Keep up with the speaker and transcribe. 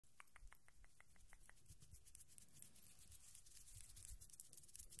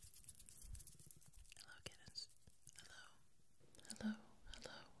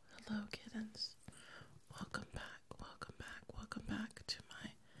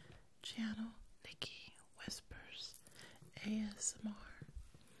channel, Nicky Whispers ASMR.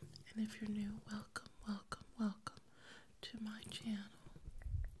 And if you're new, welcome, welcome, welcome to my channel.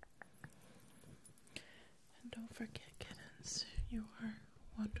 And don't forget, kittens, you are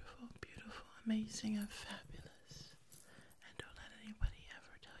wonderful, beautiful, amazing, and fabulous. And don't let anybody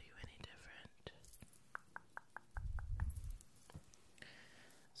ever tell you any different.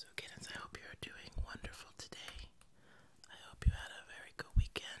 So kittens, I hope you're doing wonderful today. I hope you had a very good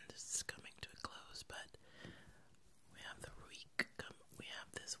weekend. It's coming to a close, but we have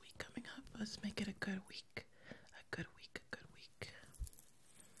this week coming up. Let's make it a good week. A good week, a good week.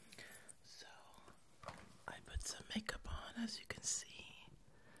 So I put some makeup on, as you can see.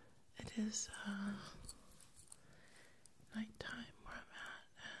 It is nighttime where I'm at,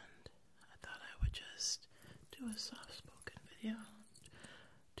 and I thought I would just do a soft-spoken video.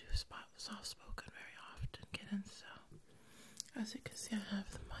 Do soft-spoken very often, kittens. So as you can see, I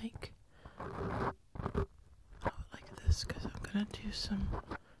have the mic out like this because I'm gonna do some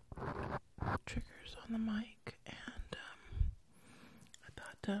triggers on the mic, and I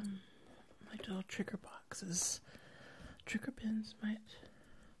thought my little trigger boxes, trigger pins might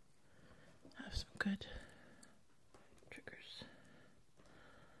have some good triggers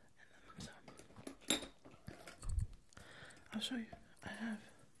in them. So I'll show you. I have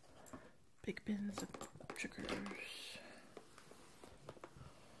big bins of triggers.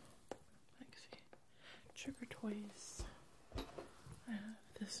 Trigger toys. I have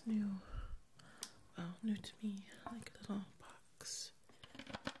this new to me, like little box.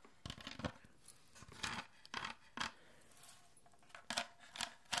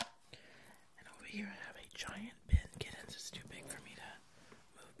 And over here I have a giant bin. Kittens, it's too big for me to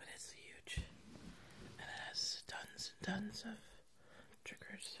move, but it's huge. And it has tons and tons of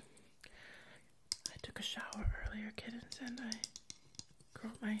triggers. I took a shower earlier, kittens, and I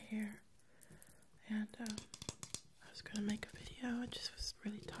curled my hair. And I was going to make a video. I just was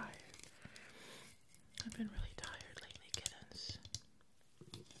really tired. I've been really tired lately, kittens.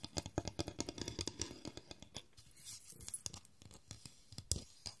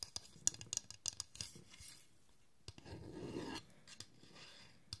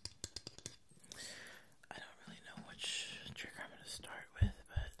 I don't really know which trigger I'm going to start with,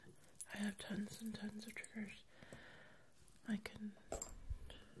 but I have tons and tons of triggers. I can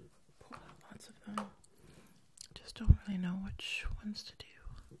pull out lots of them. Just don't really know which ones to do.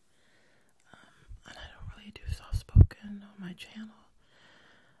 And I don't really do soft-spoken on my channel.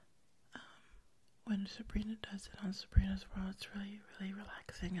 When Sabrina does it on Sabrina's World, it's really, really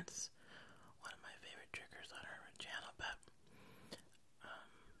relaxing. It's one of my favorite triggers on her channel, but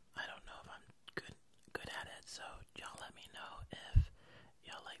I don't know if I'm good at it, so y'all let me know if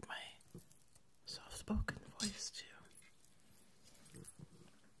y'all like my soft-spoken voice too.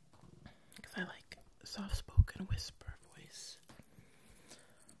 Because I like soft-spoken whisper voice.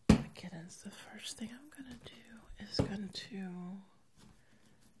 But kittens, the first thing I'm gonna do is going to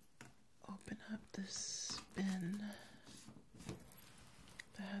open up this bin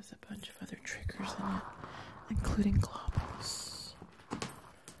that has a bunch of other triggers in it, including globbles.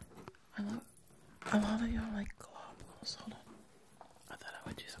 A lot of y'all like globbles. Hold on. I thought I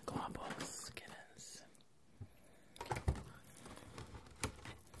would do some globbles, kittens.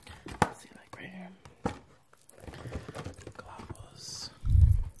 See, like right here. Globbles.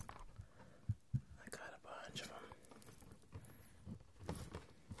 I got a bunch of them.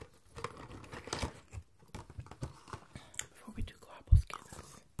 Before we do globbles,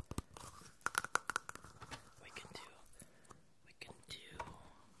 kittens, we can do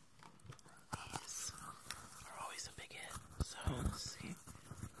these. Are always a big hit.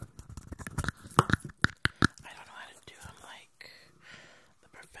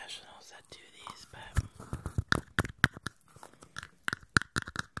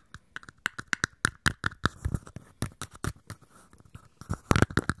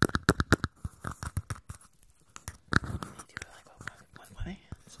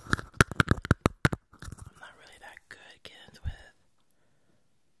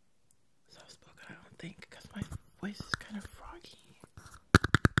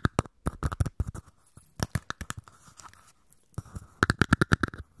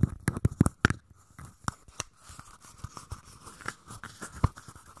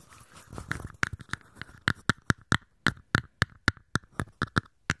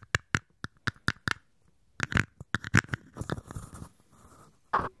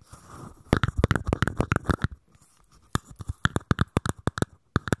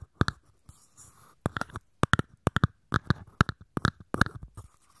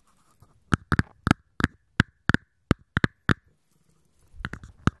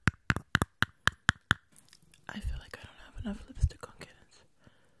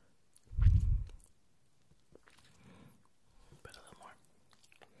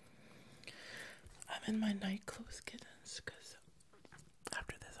 in my night clothes, kittens, because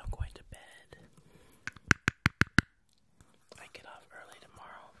after this I'm going to bed. I get off early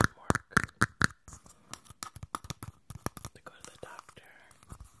tomorrow from work to go to the doctor.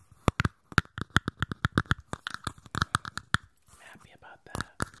 I'm happy about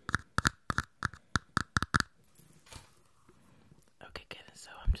that. Okay, kittens,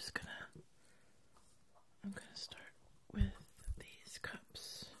 so I'm gonna start with these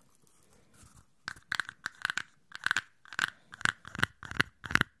cups.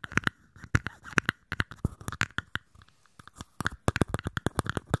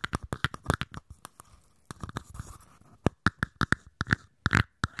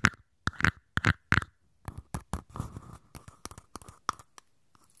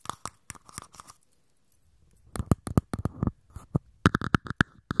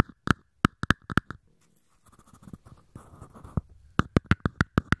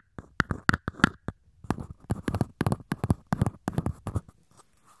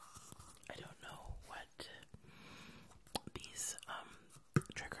 I don't know what these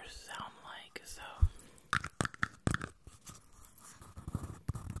triggers sound like, so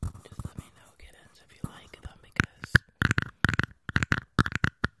just let me know, kittens, if you like them, because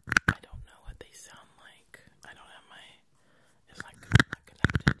I don't know what they sound like. I don't have it's like not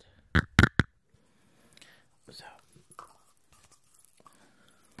connected. So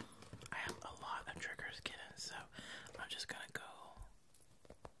I have a lot of triggers, kittens, so I'm just gonna go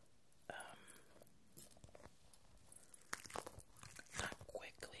not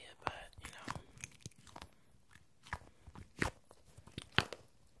quickly, but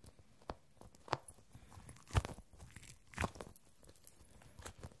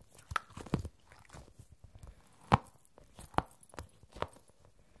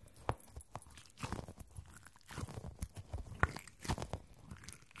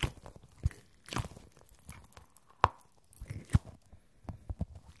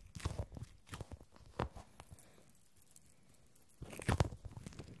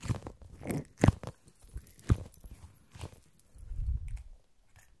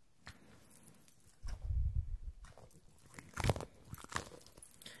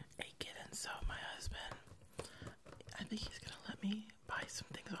so my husband, I think he's gonna let me buy some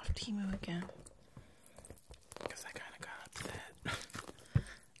things off Temu again, because I kind of got upset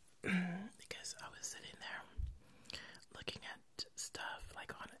because I was sitting there looking at stuff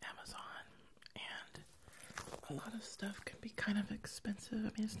like on Amazon, and a lot of stuff can be kind of expensive.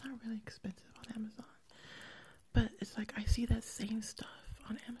 I mean, it's not really expensive on Amazon, but it's like I see that same stuff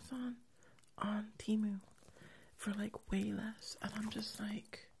on Amazon on Temu for like way less, and I'm just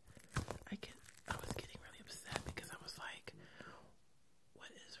like, I was getting really upset because I was like, what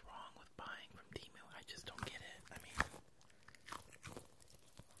is wrong with buying from Temu? I just don't get it. I mean,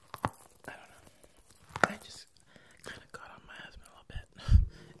 I don't know. I just kind of got on my husband a little bit.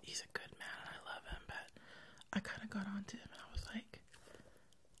 He's a good man and I love him, but I kind of got on to him and I was like,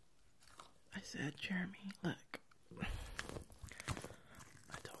 I said, Jeremy, look.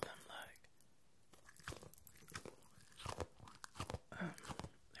 I told him, look.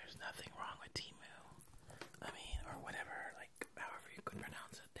 There's nothing wrong with Temu. I mean, or whatever, like, however you could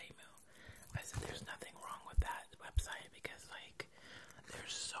pronounce it, Temu. I said, there's nothing wrong with that website because, like,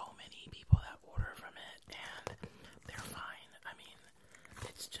 there's so many people that order from it and they're fine. I mean,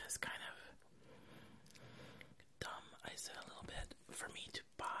 it's just kind of dumb, I said a little bit, for me to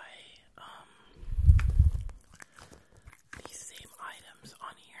buy these same items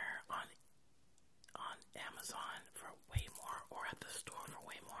on here on Amazon for way more, or at the store for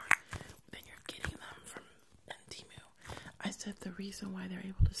way more than you're getting them from Temu. I said the reason why they're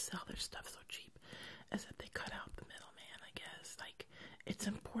able to sell their stuff so cheap is that they cut out the middleman, I guess. Like, it's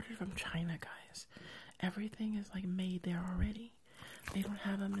imported from China, guys. Everything is like made there already. They don't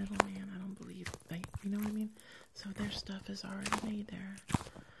have a middleman, I don't believe. Like, you know what I mean? So their stuff is already made there.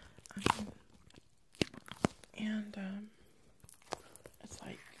 And it's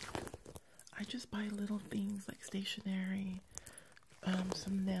like, I just buy little things like stationery,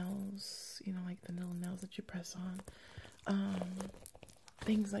 some nails, you know, like the little nails that you press on,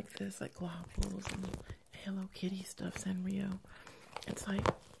 things like this, like globbles and Hello Kitty stuff, Sanrio. It's like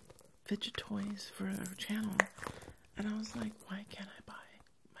fidget toys for our channel, and I was like, why can't I buy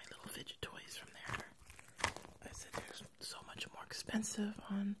my little fidget toys from there? I said they're so much more expensive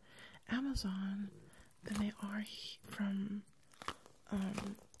on Amazon than they are from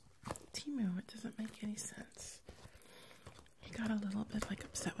Temu. It doesn't make any sense. He got a little bit like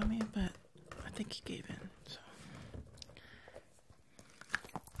upset with me, but I think he gave in. So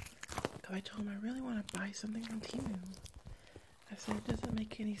I told him I really want to buy something from Temu. I said, it doesn't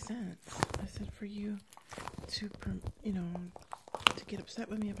make any sense. I said, for you to, to get upset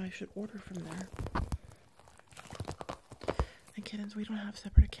with me if I should order from there. And Kittens, we don't have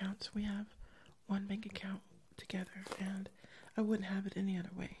separate accounts. We have one bank account together, and I wouldn't have it any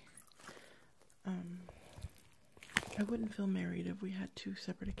other way. I wouldn't feel married if we had two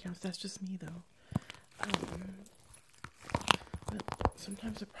separate accounts. That's just me, though. But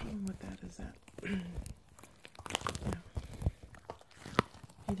sometimes the problem with that is that,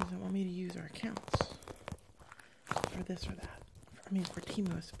 he doesn't want me to use our accounts for this or that. For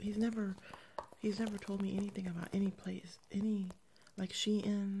Timo. He's never told me anything about any place, like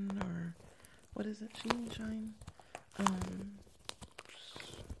Shein or, what is it, Shein, Shine?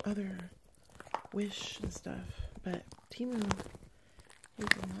 Other Wish and stuff. But Timo, he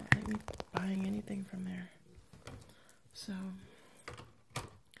will not let me buying anything from there. So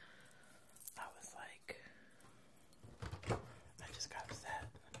I was like, I just got upset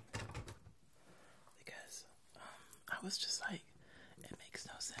because I was just like, it makes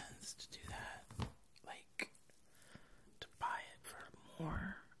no sense to do that. Like, to buy it for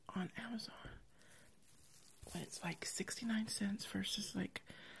more on Amazon when it's like 69 cents versus like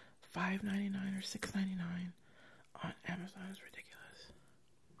 $5.99 or $6.99 on Amazon is ridiculous.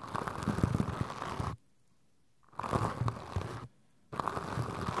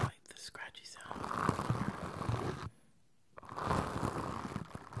 Like the scratchy sound.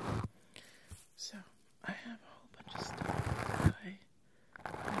 So I have a whole bunch of stuff that I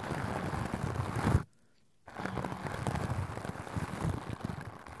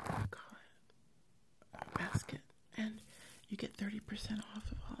call it a basket, and you get 30%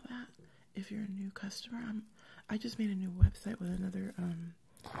 off of all that if you're a new customer. I just made a new website with another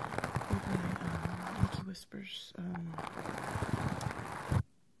Nicky Whispers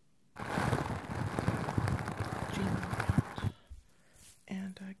Gmail account,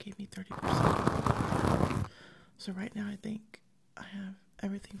 and gave me 30% off. So right now I think I have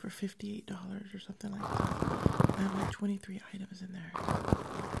everything for $58 or something like that. I have like 23 items in there,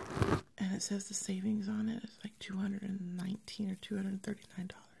 and it says the savings on it is like $219 or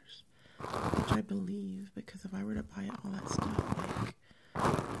 $239. Which I believe, because if I were to buy all that stuff like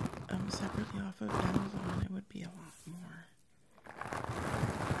separately off of Amazon, it would be a lot more.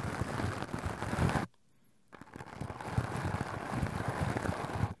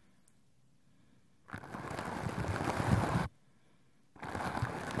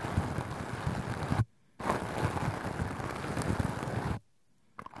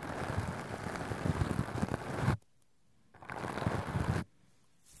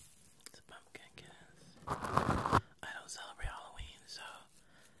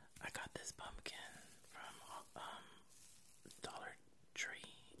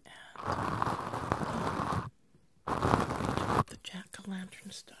 Lantern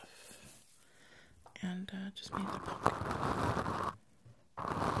stuff, and just made the pumpkin.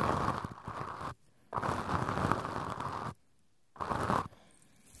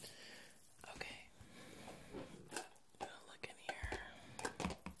 Okay, look in here.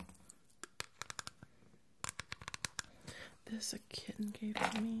 This a kitten gave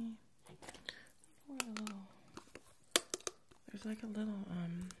to me. There's like a little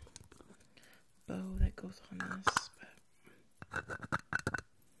bow that goes on this, but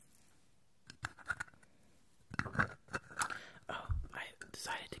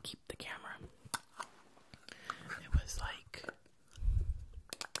decided to keep the camera. It was like,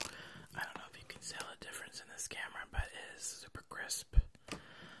 I don't know if you can tell a difference in this camera, but it is super crisp,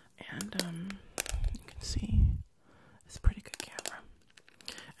 and you can see it's a pretty good camera.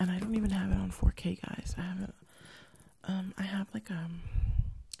 And I don't even have it on 4K, guys. I have it. I have like a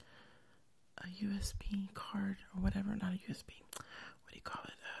USB card or whatever, not a USB. What do you call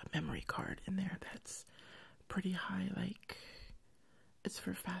it? A memory card in there that's pretty high, like. It's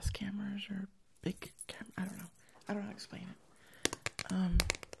for fast cameras or big I don't know. I don't know how to explain it.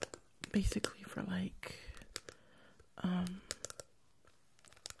 Basically for like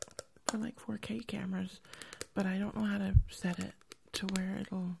 4K cameras, but I don't know how to set it to where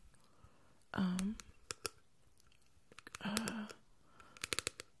it'll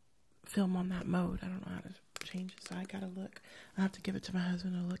film on that mode. I don't know how to change it, so I gotta look. I have to give it to my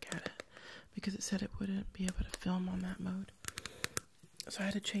husband to look at it because it said it wouldn't be able to film on that mode. So I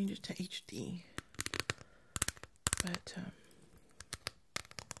had to change it to HD, but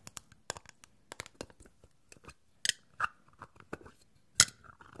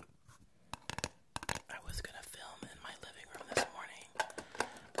I was gonna film in my living room this morning,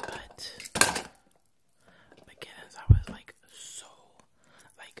 but Kittens, I was like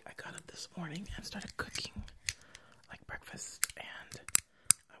I got up this morning and started cooking like breakfast, and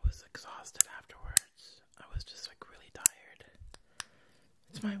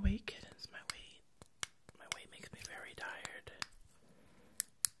It's my weight, kittens, my weight. My weight makes me very tired.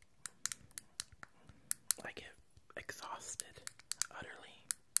 I get exhausted, utterly.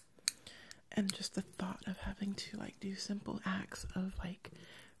 And just the thought of having to, like, do simple acts of, like,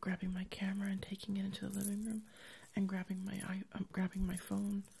 grabbing my camera and taking it into the living room and grabbing my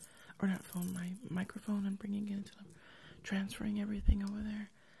phone, or not phone, my microphone, and bringing it into transferring everything over there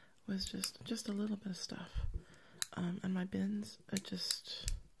was just a little bit of stuff. And my bins, it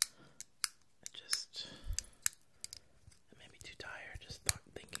made me too tired just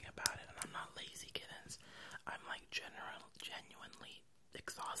thinking about it. And I'm not lazy, kittens. I'm like genuinely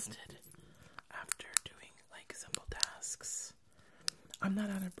exhausted after doing like simple tasks. I'm not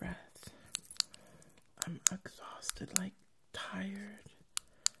out of breath. I'm exhausted, like tired.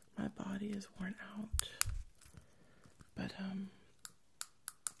 My body is worn out. But I'm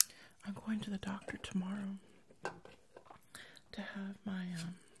going to the doctor tomorrow to have my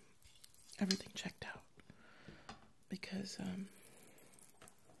everything checked out, because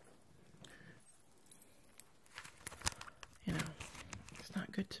you know, it's not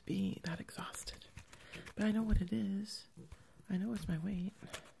good to be that exhausted. But I know what it is. I know it's my weight.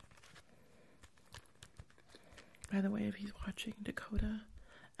 By the way, if he's watching, Dakota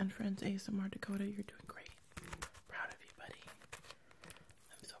and Friends ASMR Dakota, you're doing great. Proud of you, buddy.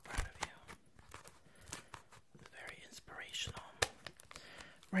 I'm so proud of you. Very inspirational.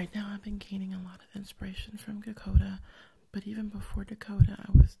 Right now, I've been gaining a lot of inspiration from Dakota, but even before Dakota,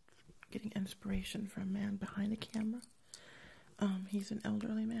 I was getting inspiration from a man behind the camera. He's an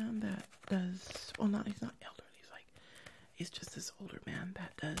elderly man that does, well, he's not elderly, he's just this older man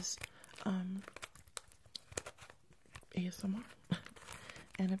that does ASMR.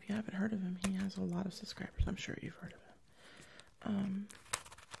 And if you haven't heard of him, he has a lot of subscribers. I'm sure you've heard of him.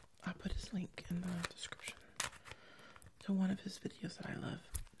 I'll put his link in the description to one of his videos that I love.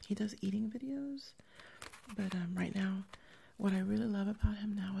 He does eating videos, but right now, what I really love about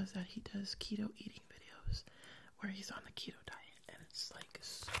him now is that he does keto eating videos where he's on the keto diet, and it's like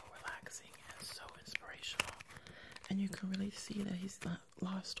so relaxing and so inspirational. And you can really see that he's not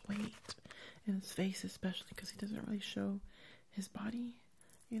lost weight in his face, especially because he doesn't really show his body,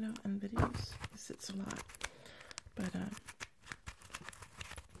 you know, in videos. He sits a lot, but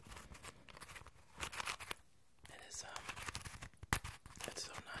it's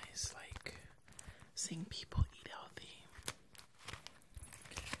so nice, like, seeing people eat healthy.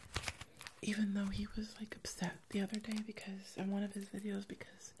 Even though he was like upset the other day because in one of his videos,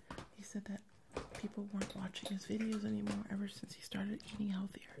 because he said that people weren't watching his videos anymore ever since he started eating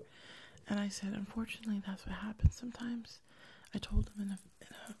healthier. And I said, unfortunately, that's what happens sometimes. I told him in a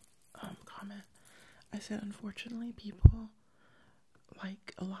comment, I said, unfortunately,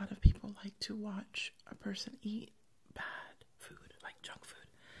 a lot of people like to watch a person eat bad food, like junk food.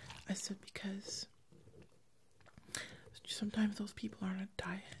 I said, because sometimes those people are on a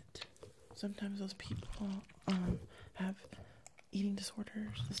diet. Sometimes those people have eating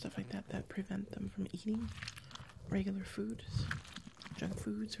disorders and stuff like that that prevent them from eating regular foods, junk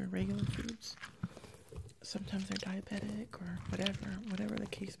foods or regular foods. Sometimes they're diabetic or whatever the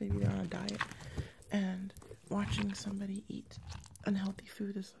case may be, they're on a diet. And watching somebody eat unhealthy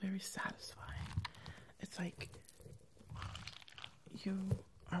food is very satisfying. It's like you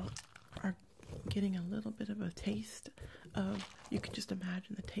are getting a little bit of a taste of, you can just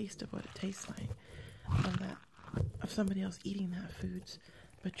imagine the taste of what it tastes like of somebody else eating that foods,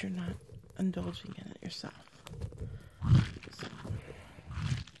 but you're not indulging in it yourself. So,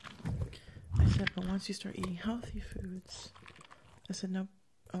 I said, but once you start eating healthy foods, I said, no,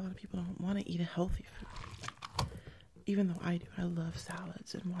 a lot of people don't want to eat a healthy food. Even though I do. I love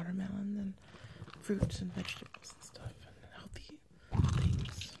salads and watermelon and fruits and vegetables and stuff and healthy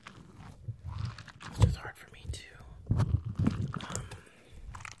things. It's just hard for me to,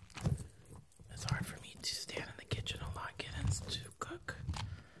 it's hard for me to stand in the kitchen a lot, kittens, to cook.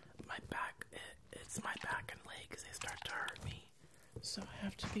 My back, it's my back and legs, they start to hurt me. So I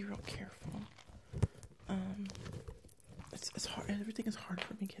have to be real careful. It's hard. Everything is hard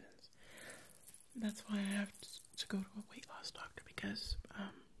for me, kittens. That's why I have to go to a weight loss doctor, because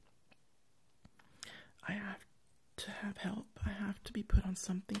I have to have help. I have to be put on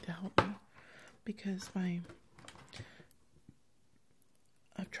something to help me, because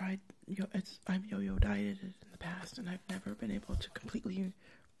I've tried. I've yo-yo dieted in the past, and I've never been able to completely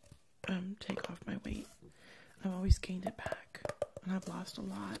take off my weight. I've always gained it back, and I've lost a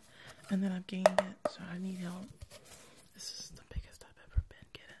lot, and then I've gained it, so I need help. This is the biggest I've ever been,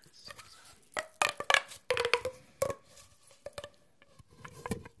 kittens.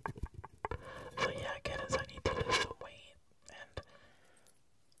 So yeah, kittens, I need to lose some weight, and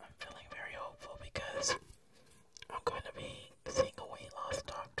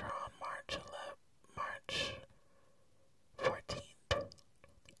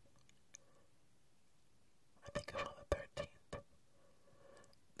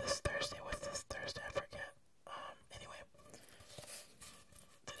this Thursday? What's this Thursday? I forget. Anyway,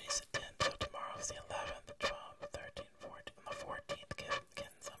 today's the 10th, so tomorrow's the 11th, the 12th, the 13th, 14th, and the 14th,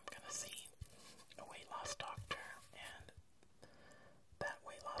 kittens, I'm gonna see a weight loss doctor, and that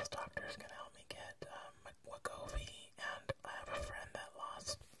weight loss doctor is gonna help me get Wegovy, and I have a friend that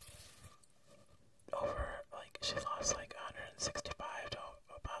lost she lost like 165 to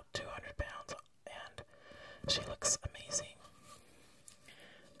about 200 pounds, and she looks amazing.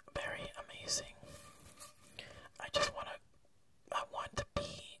 Very amazing. I want to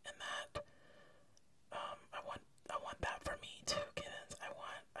be in that. I want that for me too, kittens.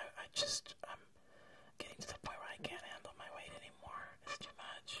 I'm getting to the point where I can't handle my weight anymore. It's too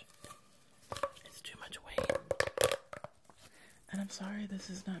much. It's too much weight. And I'm sorry, this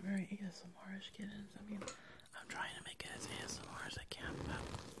is not very ASMR-ish, kittens. I mean, I'm trying to make it as ASMR as I can, but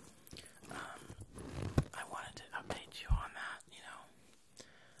I wanted to update you on that, you know.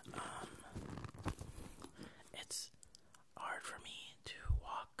 It's hard for me to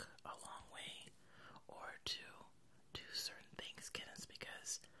walk a long way or to do certain things, kittens,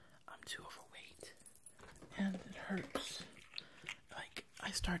 because I'm too overweight and it hurts. Like,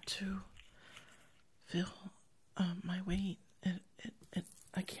 I start to feel my weight.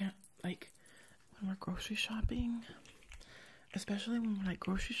 I can't, like, when we're grocery shopping, especially when we're like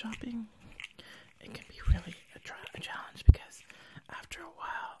grocery shopping, it can be really a challenge, because after a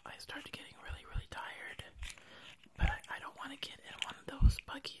while I start getting really, really tired. But I don't want to get in one of those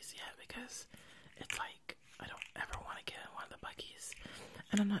buggies yet, because it's like I don't ever want to get in one of the buggies.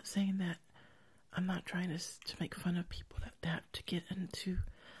 And I'm not saying that, I'm not trying to make fun of people that have to get into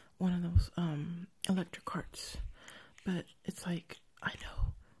one of those electric carts, but it's like, I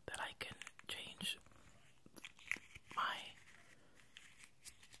know that I can change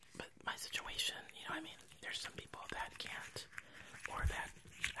my situation, you know what I mean? There's some people that can't, or that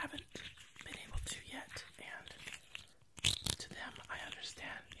haven't been able to yet, and to them, I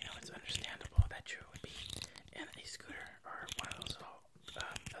understand, you know, it's understandable that you would be in a scooter or one of those little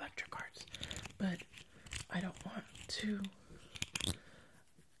electric carts, but I don't want to.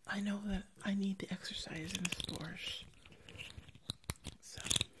 I know that I need to exercise in the stores, so I'm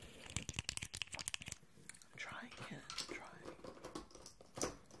trying.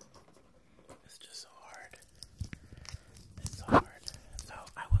 It's just so hard. It's so hard. So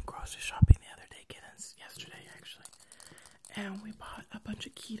I went grocery shopping the other day, kittens, yesterday actually, and we bought a bunch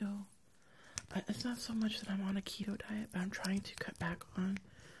of keto. It's not so much that I'm on a keto diet, but I'm trying to cut back on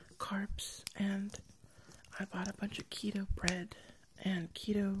carbs, and I bought a bunch of keto bread and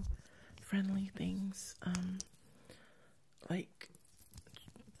keto friendly things, like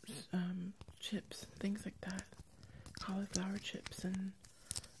chips, things like that, cauliflower chips, and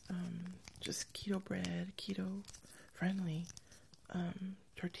just keto bread, keto friendly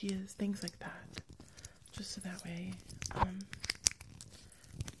tortillas, things like that, just so that way I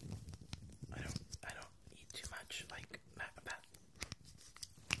don't eat too much like that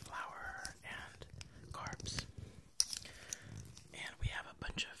flour and carbs. And we have a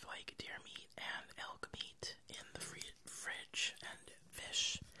bunch of like deer meat and elk meat in the fridge, and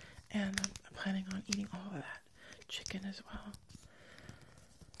fish, and I'm planning on eating all of that, chicken as well.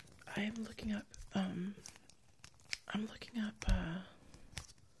 I'm looking up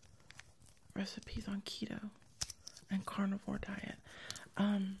recipes on keto and carnivore diet.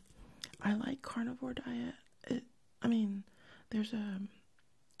 I like carnivore diet. There's a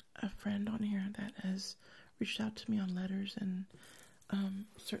friend on here that has reached out to me on letters and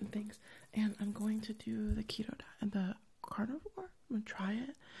certain things, and I'm going to do the keto diet, the carnivore. I'm gonna try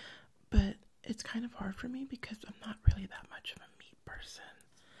it, but it's kind of hard for me because I'm not really that much of a meat person.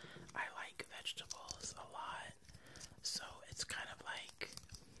 I like vegetables a lot, so it's kind of like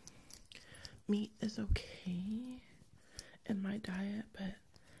meat is okay in my diet, but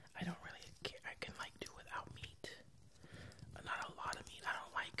I don't really care. I can like do without meat. Not a lot of meat. I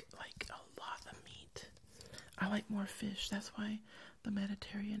don't like a lot of meat. I like more fish. That's why the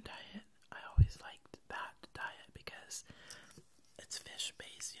Mediterranean diet, I always liked that diet, because it's fish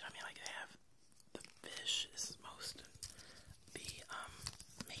based, you know what I mean? Like, they have, the fish is most the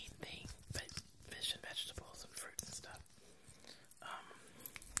main thing, but fish and vegetables and fruits and stuff.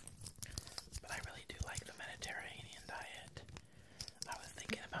 But I really do like the Mediterranean diet. I was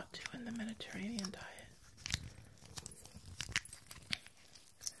thinking about doing the Mediterranean diet.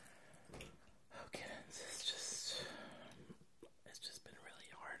 Okay, it's just been really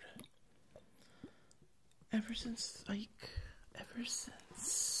hard. Ever since I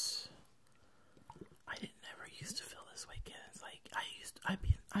never used to feel this way, kids. Like,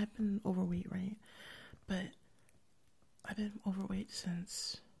 I've been overweight, right? But I've been overweight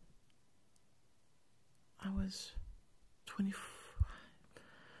since I was 20,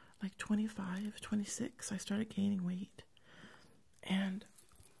 like 25, 26, I started gaining weight. And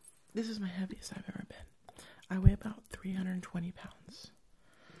this is my heaviest I've ever been. I weigh about 320 pounds.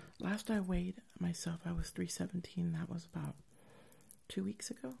 Last I weighed myself, I was 317. That was about 2 weeks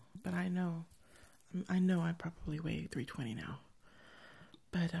ago. But I know I probably weigh 320 now.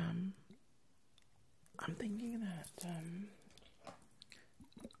 But I'm thinking that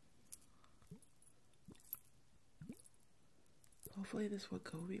hopefully this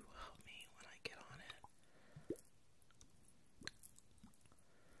Wegovy will help me when I get on it.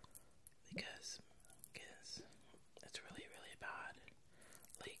 Because it's really, really bad.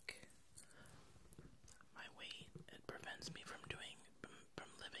 Like, my weight, it prevents me from living.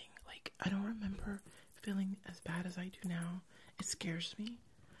 Like, I don't remember feeling as bad as I do now. It scares me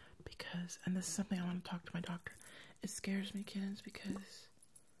because, and this is something I want to talk to my doctor. It scares me, kittens, because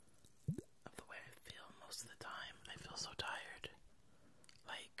of the way I feel most of the time. I feel so tired,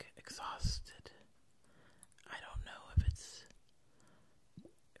 like exhausted. I don't know if it's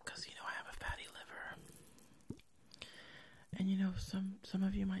because, I have a fatty liver. And some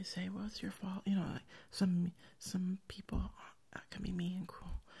of you might say, well, it's your fault. Like some people, that can be mean and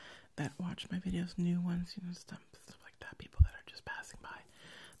cruel, that watch my videos, new ones, stuff like that, people that are just passing by.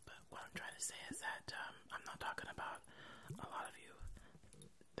 But what I'm trying to say is that I'm not talking about a lot of you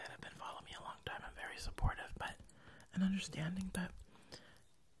that have been following me a long time. I'm very supportive, and understanding, but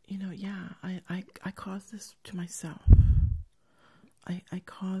I caused this to myself. I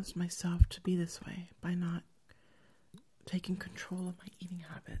caused myself to be this way by not taking control of my eating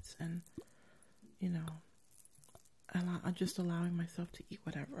habits, and I'm just allowing myself to eat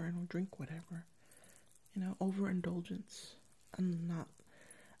whatever and drink whatever. Overindulgence.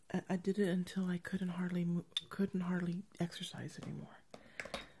 I did it until I couldn't hardly exercise anymore.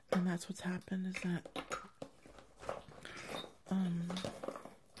 And that's what's happened, is that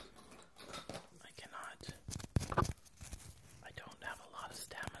I don't have a lot of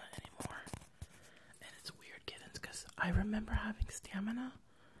stamina anymore. And it's weird, kittens, because I remember having stamina,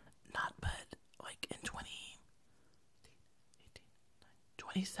 but like in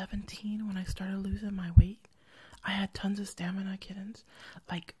 2017, when I started losing my weight, I had tons of stamina, kittens.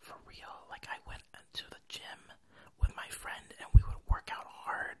 Like, for real. Like, I went to the gym with my friend and we would work out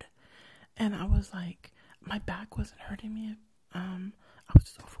hard. And I was like, my back wasn't hurting me. I was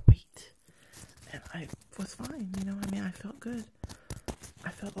just overweight. And I was fine, I felt good. I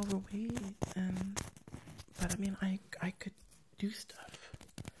felt overweight, but I could do stuff.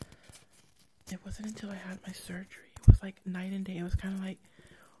 It wasn't until I had my surgery. It was like night and day. It was kind of like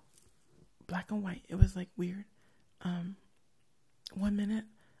black and white. It was like weird. 1 minute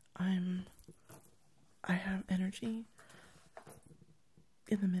I have energy.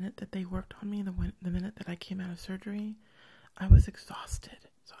 In the minute that they worked on me, the minute that I came out of surgery, I was exhausted.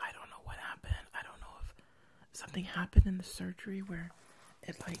 So I don't know what happened. I don't know if something happened in the surgery where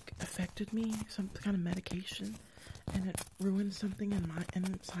it like affected me, some kind of medication, and it ruined something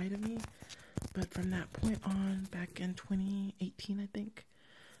inside of me. But from that point on, back in 2018, I think,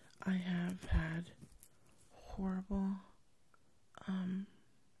 I have had horrible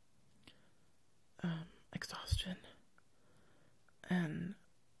exhaustion and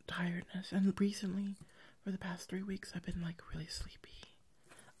tiredness. And recently, for the past 3 weeks, I've been like really sleepy.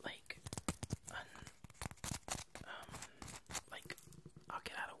 Like I'll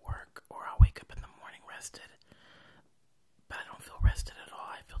get out of work or I'll wake up in the morning rested, but I don't feel rested at all.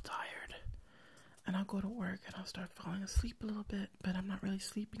 I feel tired. And I'll go to work and I'll start falling asleep a little bit, but I'm not really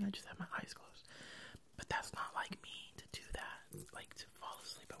sleeping. I just have my eyes closed. But that's not like me to do that, like to fall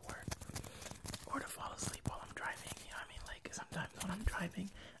asleep at work or to fall asleep while I'm driving. Like sometimes when I'm driving,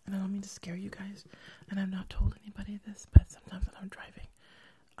 and I don't mean to scare you guys, and I've not told anybody this, but sometimes when I'm driving,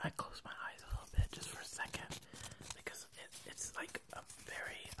 I close my eyes a little bit just for a second, because it's like a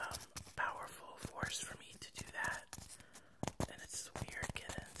very powerful force for me to do that. And it's weird,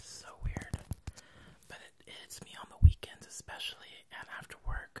 kittens, so weird. But it hits me on the weekends especially, and after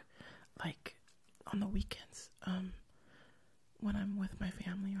work. Like on the weekends, when I'm with my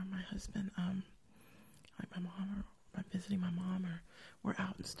family or my husband, like my mom, or I'm visiting my mom, or we're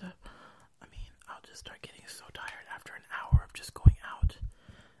out and stuff, I'll just start getting so tired after an hour of just going out.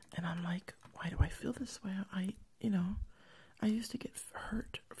 And I'm like, why do I feel this way? I used to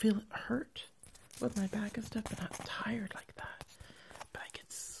feel hurt with my back and stuff, but not tired like that. But I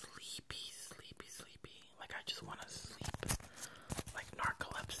get sleepy. Like I just want to sleep. Like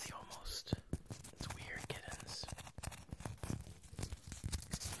narcolepsy almost. It's weird, kittens.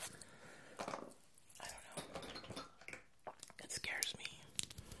 I don't know. It scares me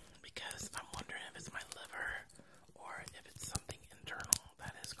because I'm wondering if it's my liver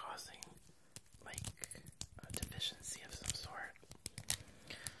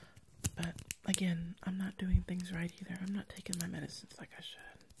again, I'm not doing things right either. I'm not taking my medicines like I should.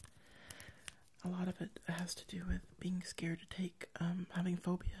 A lot of it has to do with being scared to take, having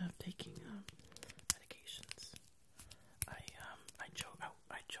phobia of taking medications.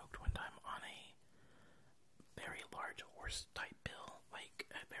 I choked one time on a very large horse type pill, like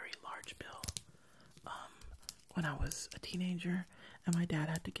a very large pill, when I was a teenager, and my dad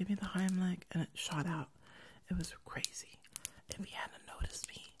had to give me the Heimlich, and it shot out. It was crazy. If he hadn't noticed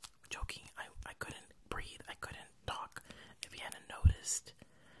me choking, I couldn't breathe, I couldn't talk. If he hadn't noticed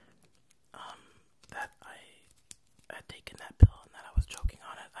that I had taken that pill and that I was choking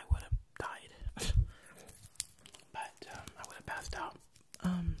on it, I would have died. But I would have passed out.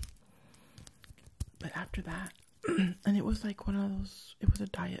 But after that, and it was like one of those, it was a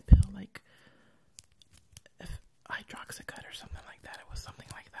diet pill, like if hydroxycut or something like that. It was something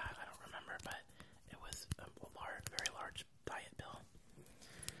like that. I don't remember, but it was a very large diet pill.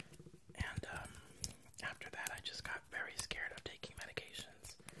 And after that, I just got very scared of taking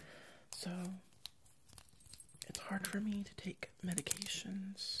medications. So it's hard for me to take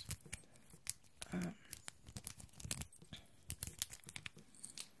medications.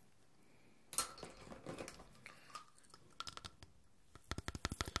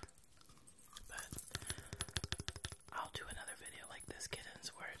 I'll do another video like this,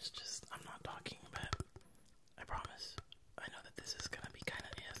 Kittens, where it's just, I'm not talking, but I promise, I know that this is going to be kind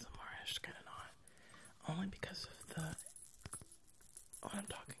of ASMR-ish, kind of not. Only because of what I'm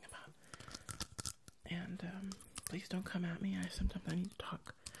talking about. And please don't come at me. Sometimes I need to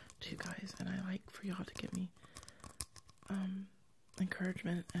talk to you guys, and I like for y'all to give me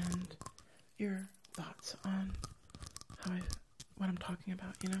encouragement and your thoughts on what I'm talking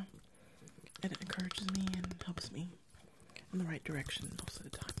about, you know? It encourages me and helps me in the right direction most of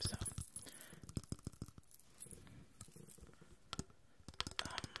the time, so.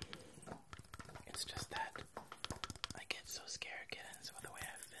 It's just that I get so scared, Kittens, with the way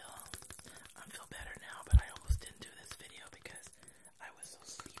I feel. I feel better now, but I almost didn't do this video because I was so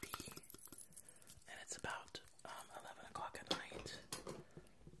sleepy. And it's about 11 o'clock at night.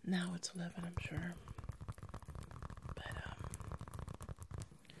 Now it's 11, I'm sure. But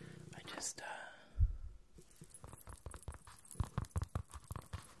I just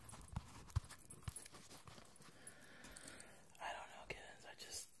I don't know, Kittens. I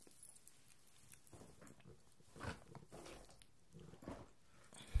just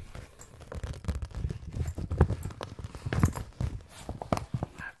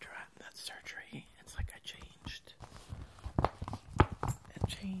after that surgery, it's like I changed. It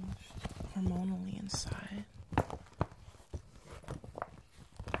changed hormonally inside.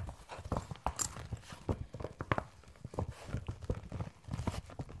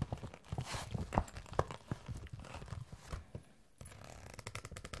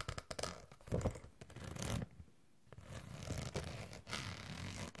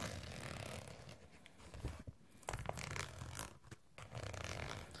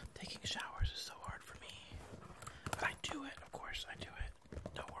 Taking showers is so hard for me. But I do it, of course, I do it.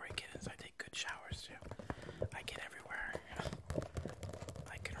 Don't worry, Kittens, I take good showers too. I get everywhere.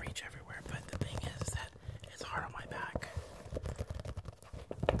 I can reach everywhere, but the thing is that it's hard on my back.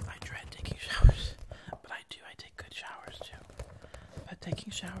 I dread taking showers, but I do. I take good showers too. But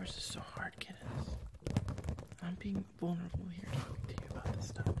taking showers is so hard, Kittens. I'm being vulnerable here talking to you about this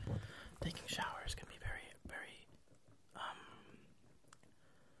stuff. Taking showers can be very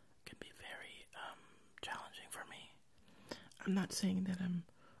challenging for me. I'm not saying that I'm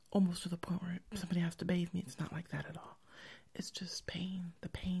almost to the point where somebody has to bathe me. It's not like that at all. It's just pain. The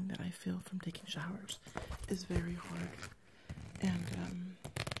pain that I feel from taking showers is very hard. And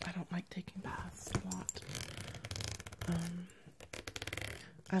I don't like taking baths a lot.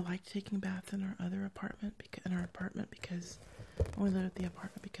 I liked taking baths in our other apartment, because when we lived at the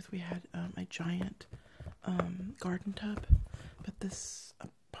apartment, because we had a giant garden tub, but this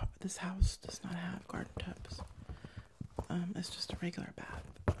house does not have garden tubs. It's just a regular bath.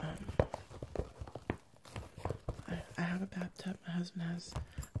 I have a bathtub. My husband has.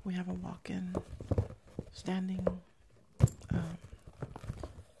 We have a walk-in standing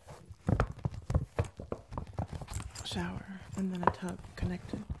shower and then a tub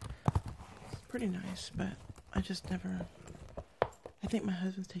connected. It's pretty nice, but I just never. I think my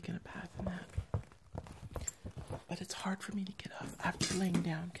husband's taking a bath in that. But it's hard for me to get up after laying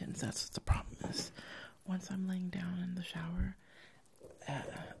down, Kittens. That's what the problem is. Once I'm laying down in the shower,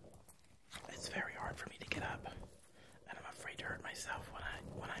 it's very hard for me to get up, and I'm afraid to hurt myself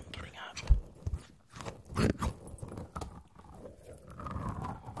when I'm getting up.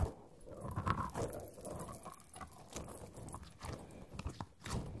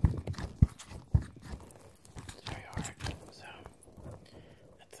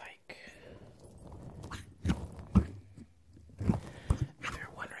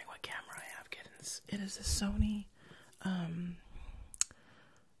 was a Sony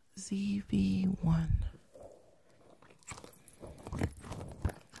ZV-1.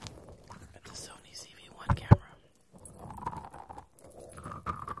 It's a Sony ZV-1 camera.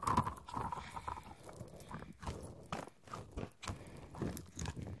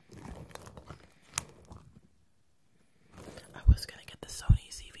 I was gonna get the Sony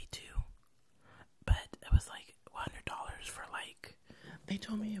ZV-2, but it was like $100 for like, they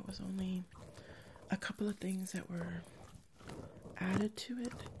told me it was only a couple of things that were added to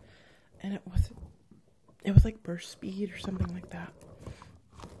it, and it was like burst speed or something like that.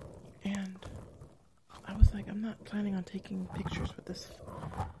 And I was like, I'm not planning on taking pictures with this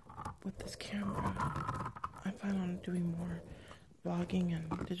camera. I plan on doing more vlogging and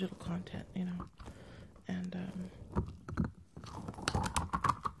digital content, you know, and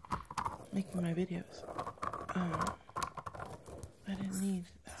making my videos. I didn't need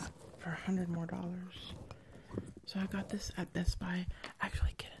that for $100 more. So I got this at Best Buy.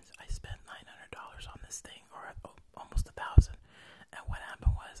 Actually, Kittens, I spent $900 on this thing, or almost $1,000. And what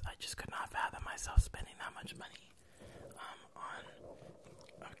happened was, I just could not fathom myself spending that much money on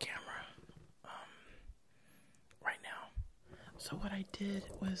a camera right now. So what I did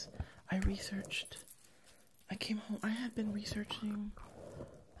was, I came home. I had been researching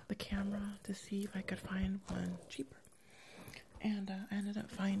the camera to see if I could find one cheaper, and I ended up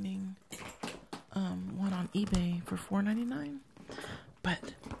finding one on eBay for $4.99.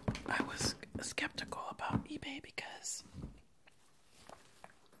 But I was skeptical about eBay because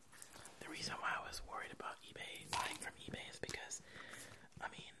the reason why I was worried about buying from eBay is because, I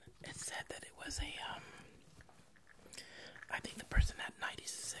mean, it said that it was I think the person had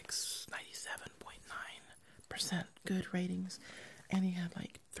 97.9% good ratings, and he had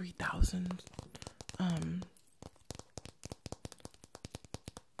like 3,000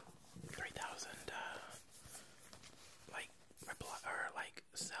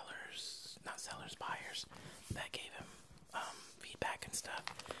 buyers that gave him feedback and stuff.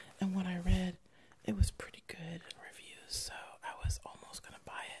 And what I read, it was pretty good reviews, so I was almost gonna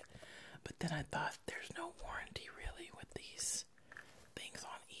buy it. But then I thought, there's no warranty really with these things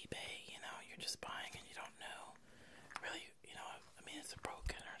on eBay. You know, you're just buying and you don't know really, you know, I mean, it's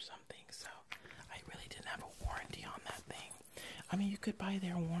broken or something, so I really didn't have a warranty on that thing. I mean, you could buy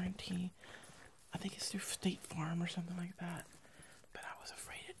their warranty, I think it's through State Farm or something like that, but I was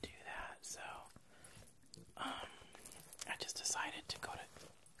afraid to do that, so I just decided to go to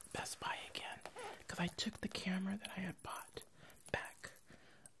Best Buy again, because I took the camera that I had bought back.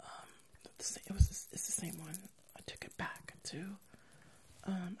 It's the same one. I took it back to,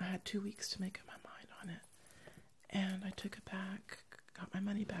 I had 2 weeks to make up my mind on it, and I took it back, got my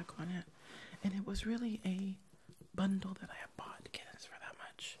money back on it, and it was really a bundle that I had bought Kittens for that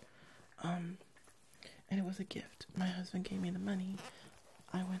much, and it was a gift. My husband gave me the money.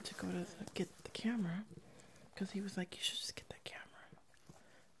 I went to go to get the camera, because he was like, you should just get that camera,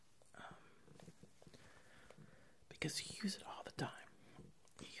 because you use it all the time.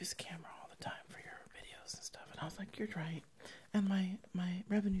 You use the camera all the time for your videos and stuff. And I was like, you're right. And my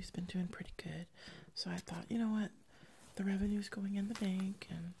revenue's been doing pretty good. So I thought, you know what? The revenue's going in the bank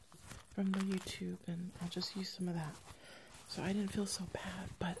and from the YouTube, and I'll just use some of that. So I didn't feel so bad.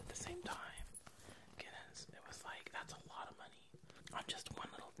 But at the same time, Kittens, it was like, that's a lot of money on just one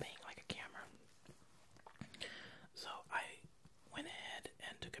little thing, like a camera. So I went ahead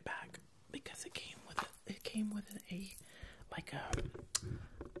and took it back, because it came with a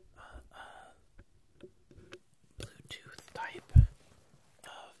Bluetooth type of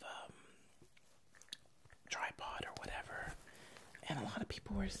tripod or whatever, and a lot of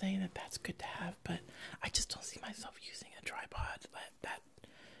people were saying that that's good to have, but I just don't see myself using a tripod that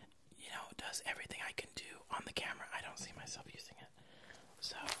you know, does everything I can do on the camera. I don't see myself using it.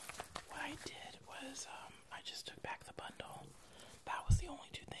 So what I did was I just took back the bundle. That was the only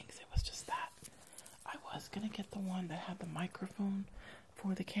two things. It was just that. I was gonna get the one that had the microphone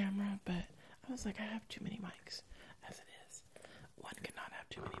for the camera, but I was like, I have too many mics as it is. One cannot have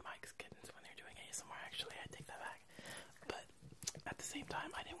too many mics, Kittens, when they're doing ASMR. Actually, I take that back. But at the same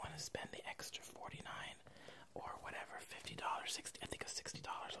time, I didn't want to spend the extra $49 or whatever, $50, $60, I think it was $60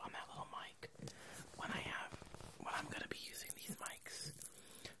 on that little mic when I'm gonna be using these mics.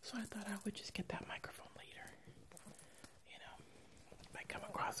 So I thought I would just get that microphone later. You know, if I come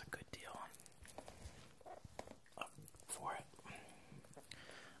across a good deal for it.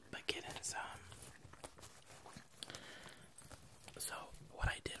 But Kittens, so what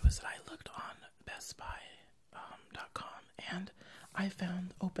I did was that I looked on bestbuy.com and I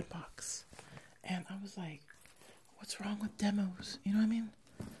found open box, and I was like, what's wrong with demos? You know what I mean?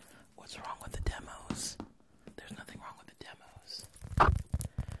 what's wrong with the demos? There's nothing wrong with the demos. So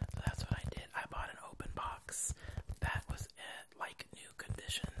that's what I did. I bought an open box that was in like new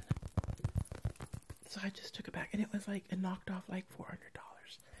condition. So I just took it back, and it was like, it knocked off like $400.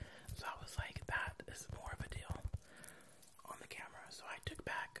 So I was like, that is more of a deal on the camera. So I took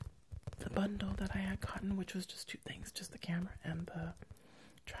back the bundle that I had gotten, which was just two things, just the camera and the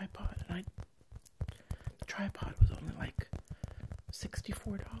tripod. And the tripod was only like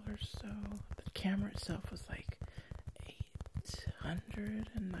 $64, so the camera itself was like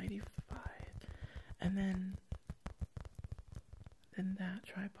 $895, and then that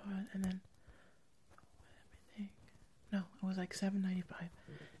tripod, and then everything. No, it was like $795,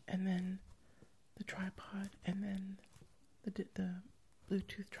 and then the tripod, and then the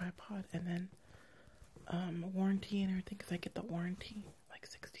Bluetooth tripod, and then warranty and everything, because I get the warranty like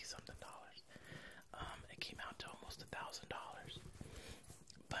 $60-something. It came out to almost $1,000.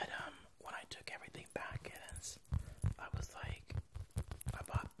 But when I took everything back, I was like, I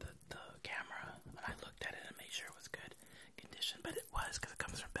bought the camera, and I looked at it and made sure it was good condition, but it was, because it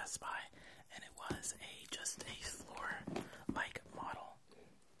comes from Best Buy, and it was just a floor like model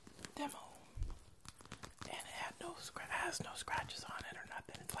demo, and it had has no scratches on it or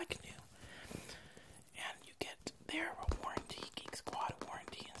nothing. It's like new, and you get their warranty, Geek Squad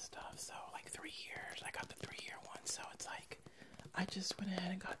warranty and stuff. So like 3 years. I got the 3-year one, so it's like I just went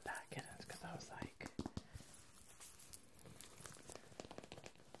ahead and got that, Kittens, because I was like,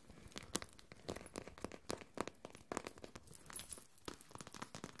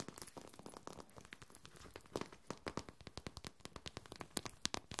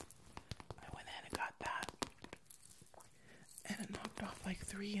 I went ahead and got that, and it knocked off like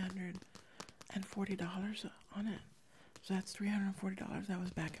 $340 on it. So that's $340 that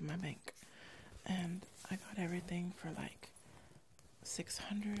was back in my bank. And I got everything for like $600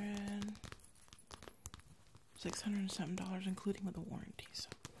 and something, including with the warranty. So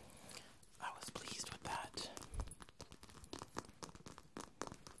I was pleased with that.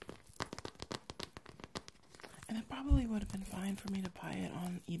 And it probably would have been fine for me to buy it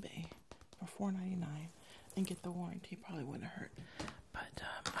on eBay for $4.99 and get the warranty. Probably wouldn't have hurt. But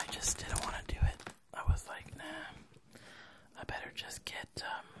I just didn't want to do it. I was like, nah, I better just get the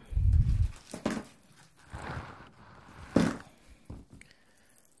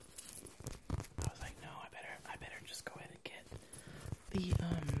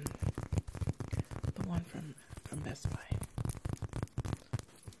one from Best Buy.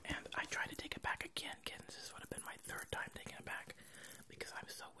 And I tried to take it back again, Kittens. This would have been my 3rd time taking it back, because I'm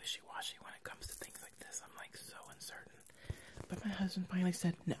so wishy-washy when it comes to things like this. I'm like so uncertain. But my husband finally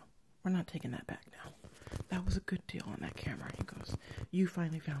said, no, we're not taking that back now. That was a good deal on that camera. He goes, you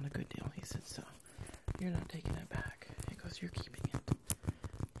finally found a good deal. He said, so you're not taking it back. He goes, you're keeping it.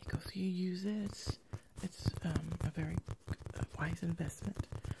 He goes, you use it. It's a very wise investment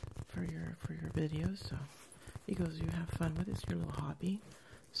for your videos. So he goes, you have fun with it. It's your little hobby.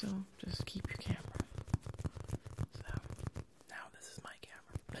 So just keep your camera. So now this is my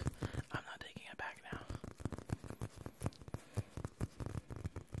camera. I'm not taking it back now.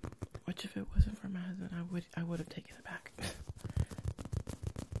 Which, if it wasn't for my husband, I would have taken it back. Because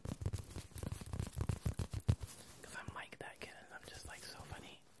I'm like that, Kittens. I'm just like so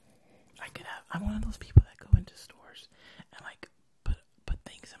funny. I'm one of those people that go into stores and like put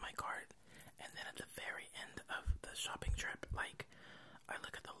things in my cart, and then at the very end of the shopping trip, like I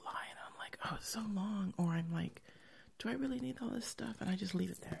look at the line and I'm like, oh, it's so long. Or I'm like, do I really need all this stuff? And I just leave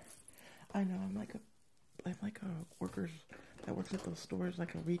it there. I know I'm like a worker that works at those stores,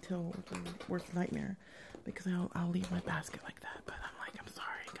 like a retail worst nightmare, because I'll leave my basket like that. But I'm like, I'm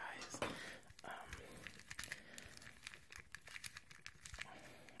sorry, guys.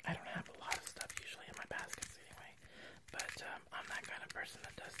 I don't have a lot of stuff usually in my baskets anyway, but I'm that kind of person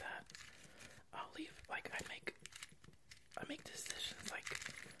that does that. I'll leave, like, I make decisions, like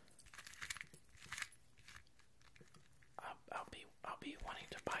I'll be wanting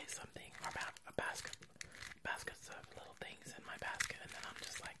to buy something, or have a baskets of little things in my basket, and then I'm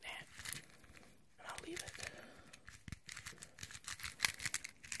just like, nah, and I'll leave it.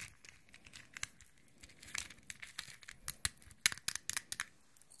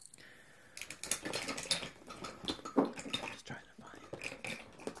 Just trying to find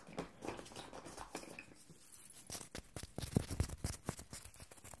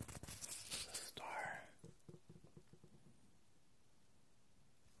the star.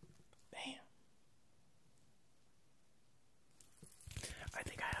 Bam. I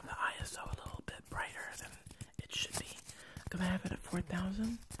think I have the ISO a little bit brighter than it should be, because I have it at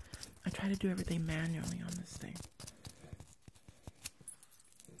 4,000. I try to do everything manually on this thing.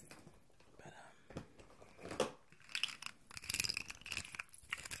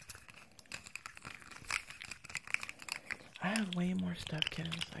 have way more stuff,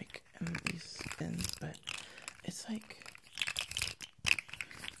 kittens, like in these bins, but it's like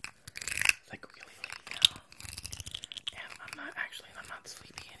really late now, and I'm not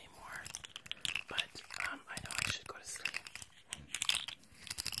sleepy anymore, but I know I should go to sleep,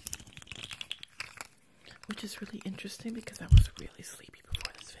 which is really interesting because I was really sleepy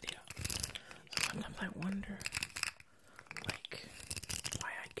before this video. So sometimes I wonder, like, why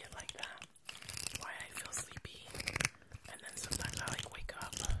I get like that, why I feel sleepy, and then sometimes I like wake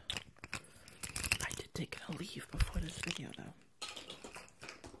up. I did take a leave before this video though.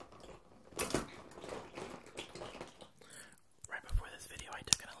 Right before this video I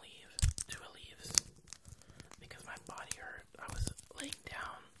took a leave, 2 leaves, because my body hurt. I was laying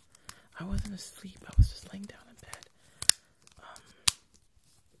down. I wasn't asleep, I was just laying down in bed.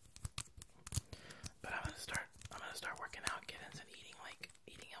 But I'm gonna start working out, kittens, and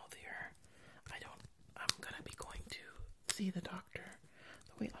eating healthier. I'm gonna be going to see the doctor,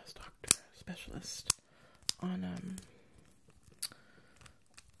 the weight loss doctor, specialist, on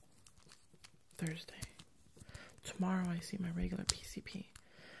Thursday. Tomorrow I see my regular PCP,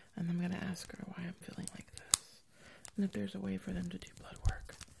 and I'm gonna ask her why I'm feeling like this, and if there's a way for them to do blood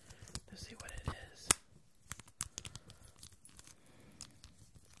work to see what it is.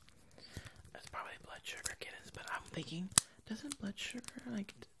 That's probably blood sugar, kittens, but I'm thinking, doesn't blood sugar,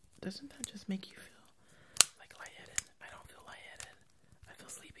 doesn't that just make you feel like lightheaded? I don't feel lightheaded. I feel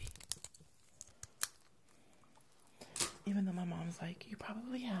sleepy. Even though my mom's like, you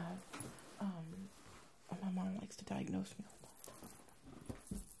probably have, my mom likes to diagnose me all the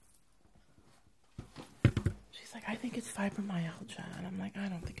time. She's like, I think it's fibromyalgia. And I'm like, I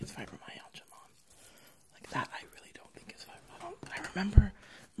don't think it's fibromyalgia, Mom. Like that, I really don't think it's fibromyalgia. I remember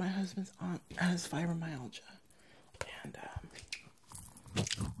my husband's aunt has fibromyalgia. And,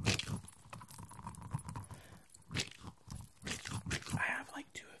 I have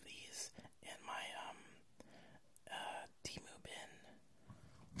like 2 of these in my, Timu bin.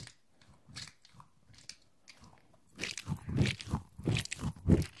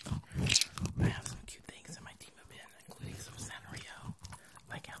 I have some cute things in my Timu bin, including some Sanrio,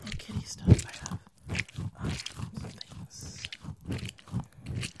 like Hello Kitty stuff. I have some things.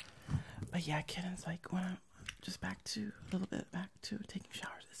 But yeah, kittens, like when I'm just back to taking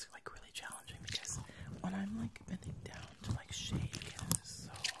showers, it's like really challenging because when I'm like bending down to like shave, kittens, it's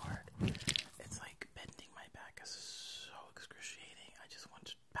so hard. It's like bending my back is so excruciating. I just want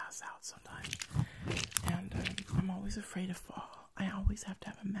to pass out sometimes. And I'm always afraid to fall. I always have to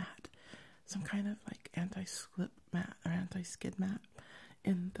have a mat, some kind of like anti-slip mat or anti-skid mat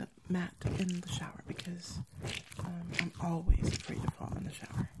in the shower, because I'm always afraid to fall in the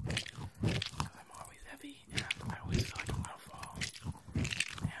shower. Because I'm always heavy and I always feel like I'm gonna fall.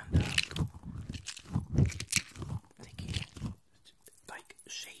 And thinking like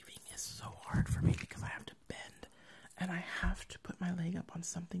shaving is so hard for me because I have to bend and I have to put my leg up on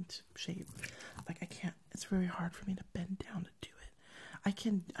something to shave. Like I can't. It's very hard for me to bend down to do it. I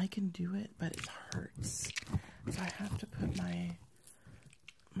can do it, but it hurts. So I have to put my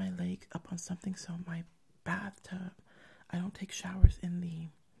leg up on something. So my bathtub, I don't take showers in the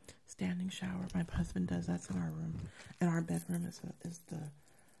standing shower. My husband does. That's in our room. In our bedroom is the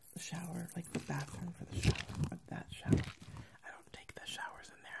shower, like the bathroom for the shower. But that shower, I don't take the showers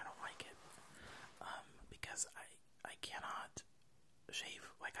in there. I don't like it because I cannot shave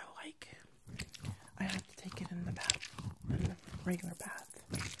like I like. I have to take it in the regular bath,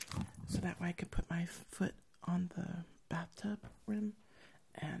 so that way I could put my foot on the bathtub rim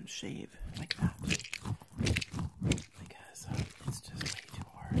and shave like that, because it's just way too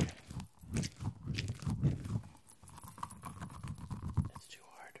hard. It's too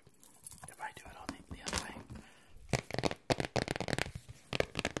hard. If I do it, I'll take the other way.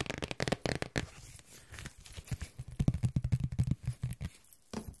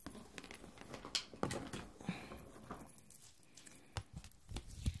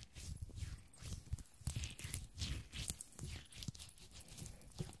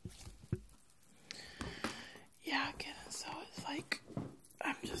 Yeah, again, so it's like,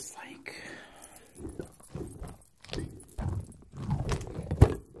 I'm just like,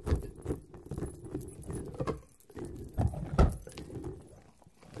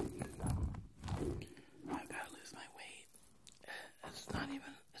 I've got to lose my weight. It's not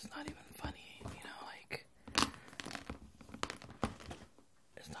even funny, you know, like,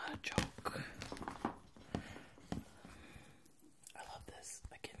 it's not a joke. I love this.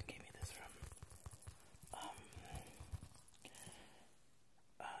 A kid gave me this from,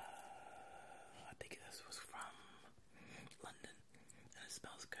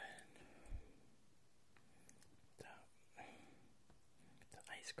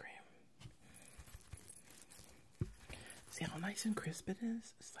 See how nice and crisp it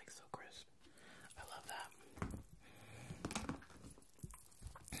is? It's like so crisp. I love that.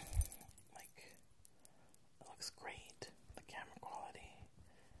 Like, it looks great. The camera quality.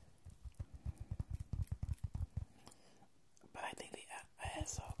 But I think the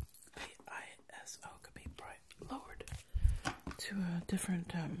ISO could be lowered to a different,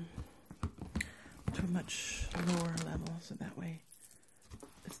 to a much lower level, so that way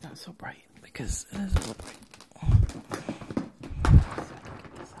it's not so bright, because it is a little bright.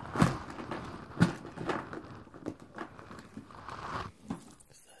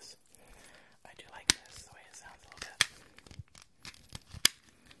 What's this? I do like this, the way it sounds a little bit.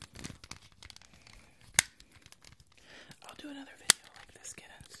 I'll do another video like this,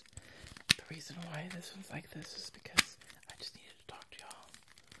 kittens. The reason why this one's like this is because I just needed to talk to y'all.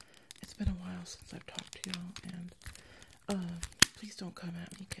 It's been a while since I've talked to y'all, and please don't come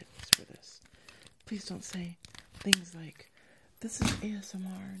at me, kittens, for this. Please don't say things like, this is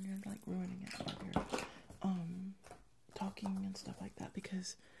ASMR, and you're like ruining it while you're talking and stuff like that,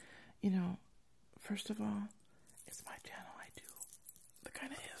 because, you know, first of all, it's my channel. I do the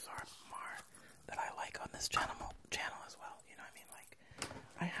kind of ASMR that I like on this channel as well. You know what I mean? Like,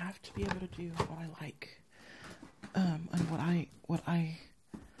 I have to be able to do what I like, and what I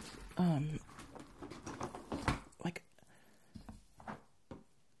like.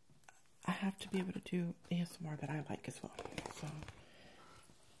 I have to be able to do ASMR that I like as well.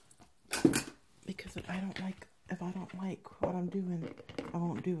 So, because if I don't like what I'm doing, I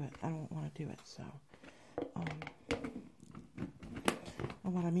won't do it. I don't want to do it. So, and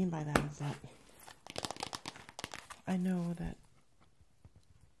what I mean by that is that I know that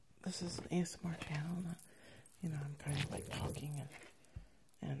this is an ASMR channel. You know, I'm kind of like talking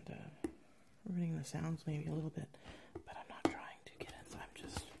and ruining the sounds maybe a little bit, but I'm not trying to, kittens. I'm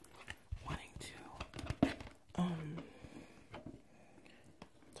just wanting to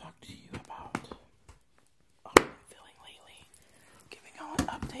talk to you about how I'm feeling lately, giving y'all an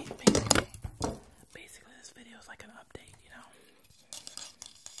update. Basically this video is like an update, you know.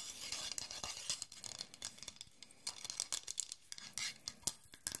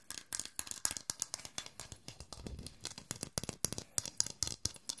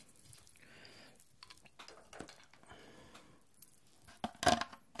 I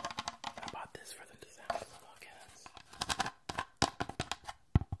bought this for the sounds as well, kittens.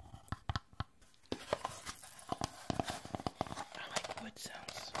 I like wood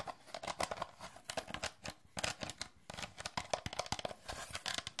sounds.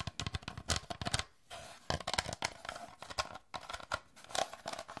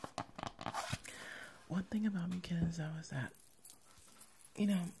 One thing about me, kittens, though, is that, you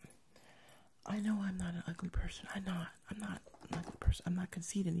know, I know I'm not an ugly person. I'm not an ugly person. I'm not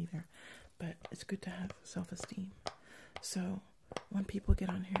conceited either. But it's good to have self-esteem. So when people get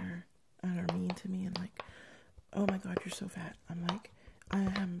on here and are mean to me and like, oh my God, you're so fat. I'm like, I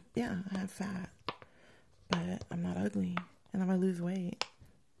am fat, but I'm not ugly. And if I lose weight,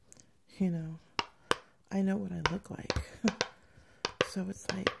 you know, I know what I look like. So it's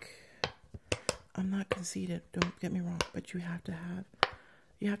like, I'm not conceited, don't get me wrong, but you have to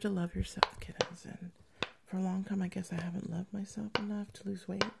love yourself, kittens. And for a long time, I guess I haven't loved myself enough to lose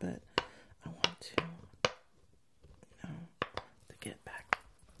weight, but I want to, you know, to get back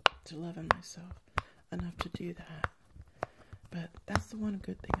to loving myself enough to do that. But that's the one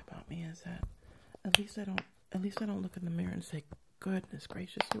good thing about me, is that at least I don't look in the mirror and say, goodness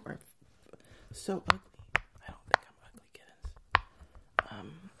gracious, you are so ugly. I don't think I'm ugly, kittens.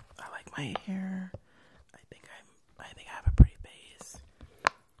 I like my hair. I think I have a pretty face.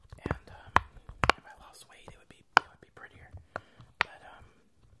 And if I lost weight, it would be prettier. But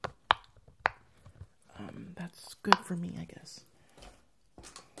that's good for me, I guess. And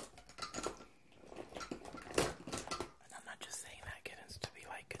I'm not just saying that, kittens, to be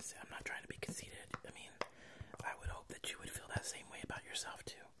like, I'm not trying to be conceited. I mean, I would hope that you would feel that same way about yourself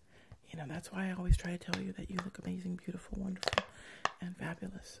too. You know, that's why I always try to tell you that you look amazing, beautiful, wonderful, and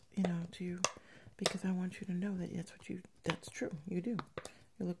fabulous, you know, to you, because I want you to know that that's true. You do.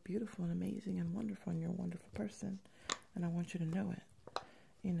 You look beautiful and amazing and wonderful, and you're a wonderful person. And I want you to know it,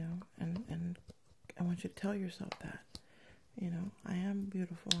 you know, and I want you to tell yourself that, you know, I am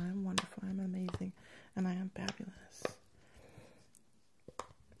beautiful, I am wonderful, I am amazing, and I am fabulous.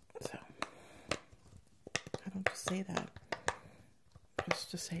 So, I don't just say that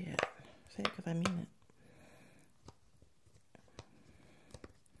just to say it. Say it because I mean it.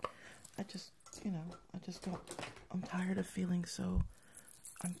 I'm tired of feeling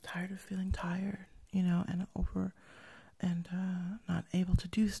tired, you know, and not able to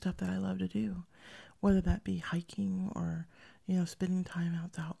do stuff that I love to do, whether that be hiking or, spending time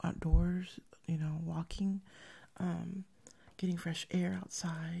outdoors, walking, getting fresh air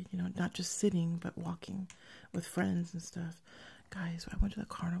outside, not just sitting, but walking with friends and stuff. Guys, I went to the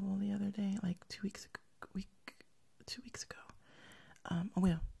carnival the other day, like 2 weeks ago.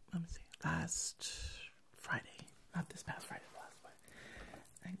 Let me see, last Friday, not this past Friday, the last one.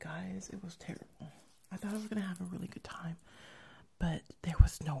 And guys, it was terrible. I thought I was going to have a really good time, but there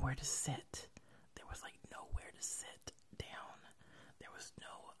was nowhere to sit. There was like nowhere to sit down. There was no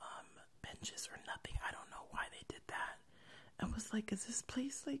benches or nothing. I don't know why they did that. I was like, is this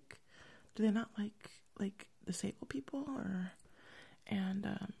place like, do they not like disabled people or? And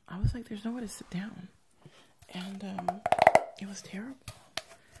I was like, there's nowhere to sit down, and it was terrible.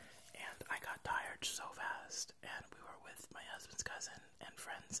 And I got tired so fast, and we were with my husband's cousin and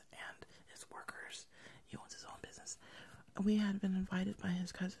friends and his workers. He owns his own business. We had been invited by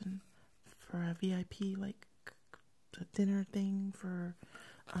his cousin for a VIP, like, a dinner thing for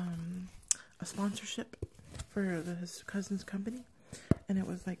a sponsorship for his cousin's company. And it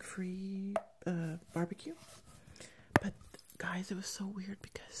was, like, free barbecue. But, guys, it was so weird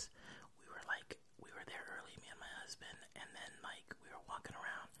because we were there early, me and my husband. And then, like, we were walking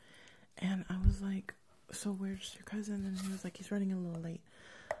around. And I was like, so where's your cousin? And he was like, he's running a little late.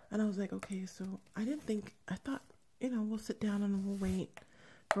 And I was like, okay, so I thought, we'll sit down and we'll wait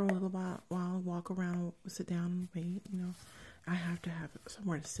for a little while, walk around, we'll sit down and wait, I have to have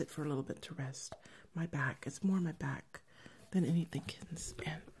somewhere to sit for a little bit to rest my back. It's more my back than anything, kittens.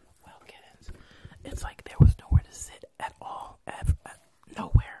 And, well, kittens, it's like there was nowhere to sit at all,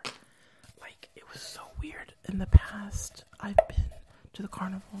 nowhere. Like, it was so weird. In the past, I've been to the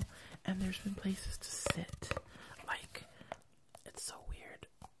carnival, and there's been places to sit. Like, it's so weird.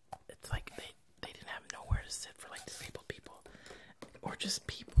 It's like they didn't have nowhere to sit for, like, disabled people. Or just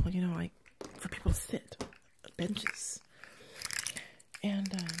people, like, for people to sit. Benches. And,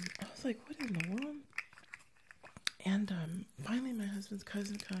 I was like, what in the world? And, finally my husband's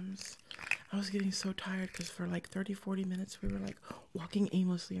cousin comes. I was getting so tired because for, like, 30, 40 minutes we were, like, walking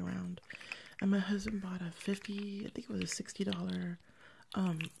aimlessly around. And my husband bought a I think it was a $60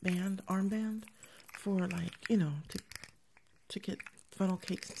 armband for, like, to get funnel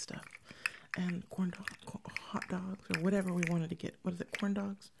cakes and stuff, and hot dogs, or whatever we wanted to get. What is it, corn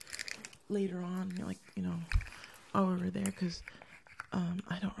dogs? Later on, while we were there, because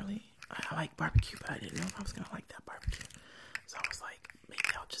I like barbecue, but I didn't know if I was gonna like that barbecue. So I was like, maybe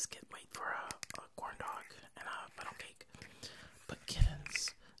I'll just wait for a corn dog and a funnel cake. But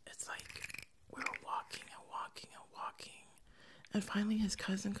kittens, it's like we were walking and walking and walking, and finally his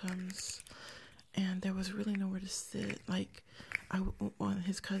cousin comes, and there was really nowhere to sit. Like, when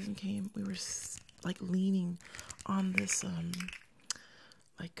his cousin came, we were like leaning on this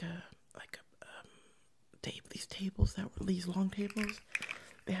these tables that were these long tables.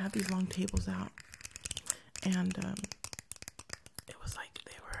 They had these long tables out, and it was like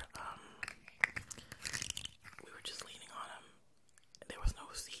we were just leaning on them. There was no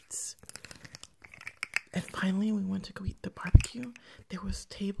seats. And finally, we went to go eat the barbecue. There was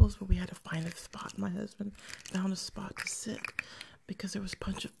tables, but we had to find a spot. My husband found a spot to sit because there was a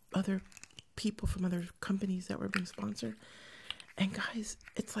bunch of other people from other companies that were being sponsored. And guys,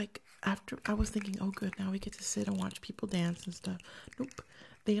 it's like, after I was thinking, oh good, now we get to sit and watch people dance and stuff. Nope.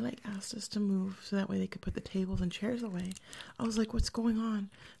 They asked us to move so that way they could put the tables and chairs away. I was like, what's going on?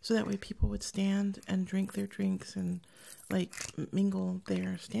 So that way people would stand and drink their drinks and mingle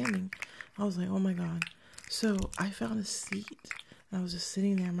there standing. I was like, oh my God. So I found a seat and I was just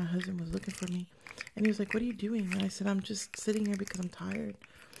sitting there. My husband was looking for me and he was like, what are you doing? And I said, I'm just sitting here because I'm tired.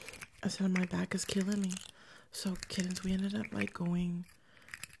 I said, my back is killing me. So kittens, we ended up I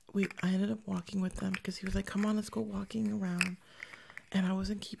ended up walking with them because he was like, come on, let's go walking around. And I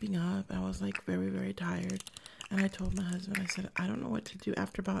wasn't keeping up. I was like very, very tired. And I told my husband, I said, I don't know what to do.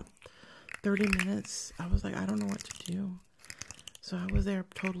 After about 30 minutes, I was like, I don't know what to do. So I was there a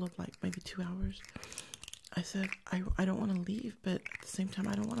total of like maybe 2 hours. I said, I don't want to leave, but at the same time,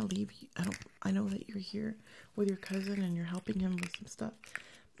 I don't want to leave you. I know that you're here with your cousin and you're helping him with some stuff.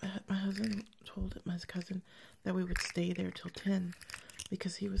 My husband told my cousin that we would stay there till 10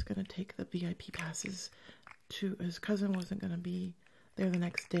 because he was going to take the VIP passes to, his cousin wasn't going to be there the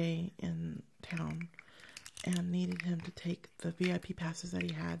next day in town and needed him to take the VIP passes that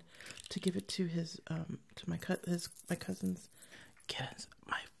he had to give it to his my cousin's kittens.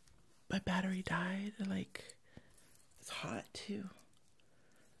 My battery died. Like, it's hot too.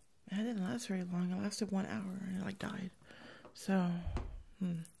 And it didn't last very long. It lasted 1 hour and it died. So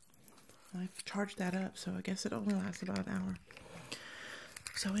I've charged that up, so I guess it only lasts about an hour.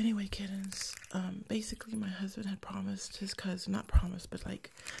 So anyway, kittens, basically my husband had promised his cousin, not promised, but like,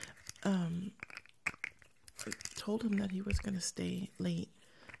 told him that he was going to stay late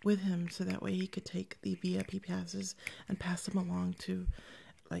with him so that way he could take the VIP passes and pass them along to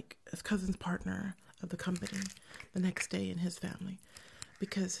like his cousin's partner of the company the next day in his family,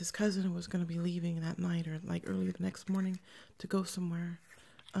 because his cousin was going to be leaving that night or like early the next morning to go somewhere,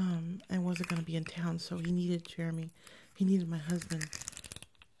 and wasn't going to be in town. So he needed he needed my husband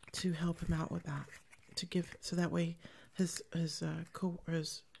to help him out with that, to give, so that way his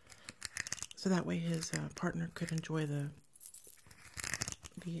partner could enjoy the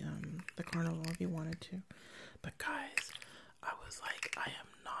carnival if he wanted to. But guys, I was like, I am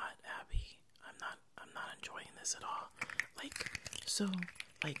not happy. I'm not enjoying this at all. Like, so,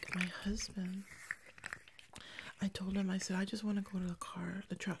 like, my husband, I told him, I said, I just want to go to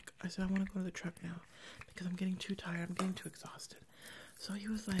the truck. I said, I want to go to the truck now because I'm getting too tired. I'm getting too exhausted. So he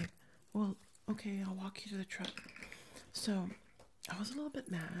was like, well, okay, I'll walk you to the truck. So I was a little bit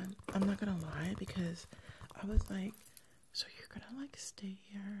mad. I'm not going to lie, because I was like, so you're going to like stay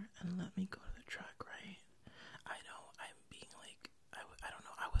here and let me go to the truck, right? I know I'm being like, I don't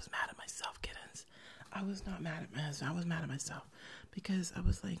know. I was mad at myself, kittens. I was not mad at my husband. I was mad at myself because I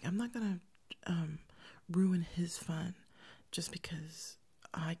was like, I'm not going to ruin his fun just because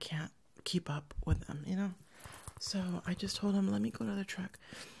I can't keep up with them, you know? So I just told him, let me go to the truck.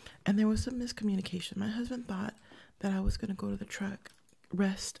 And there was some miscommunication. My husband thought that I was going to go to the truck,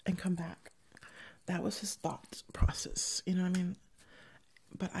 rest, and come back. That was his thought process, you know what I mean?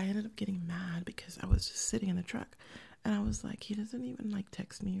 But I ended up getting mad because I was just sitting in the truck. And I was like, he doesn't even like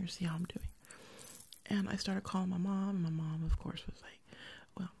text me or see how I'm doing. And I started calling my mom. And my mom, of course, was like,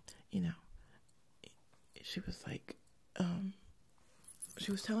 well, you know, she was like,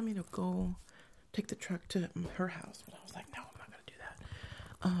 she was telling me to go take the truck to her house. But I was like, no, I'm not going to do that.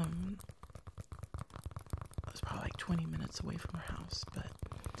 I was probably like 20 minutes away from her house. But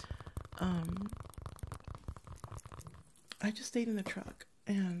I just stayed in the truck.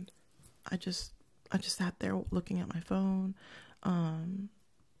 And I just sat there looking at my phone, on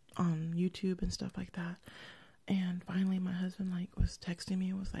YouTube and stuff like that. And finally my husband like was texting me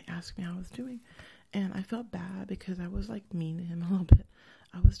and was like asking me how I was doing. And I felt bad because I was like mean to him a little bit.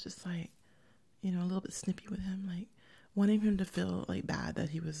 I was just like, you know, a little bit snippy with him, like wanting him to feel like bad that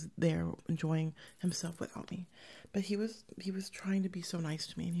he was there enjoying himself without me. But he was trying to be so nice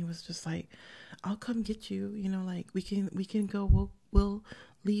to me, and he was just like, I'll come get you, you know, like we can go, we'll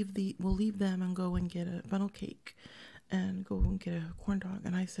leave them and go and get a funnel cake and go and get a corn dog.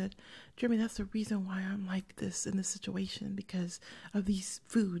 And I said, Jeremy, that's the reason why I'm like this in this situation, because of these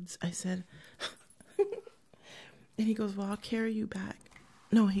foods. I said, and he goes, well, I'll carry you back.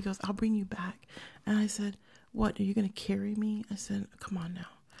 No, he goes, I'll bring you back. And I said, what, are you going to carry me? I said, come on now.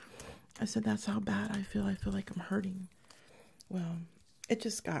 I said, that's how bad I feel. I feel like I'm hurting. Well, it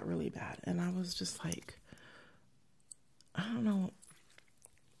just got really bad. And I was just like, I don't know.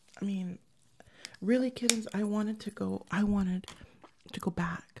 I mean, really, kittens, I wanted to go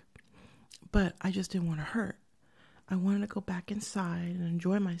back, but I just didn't want to hurt. I wanted to go back inside and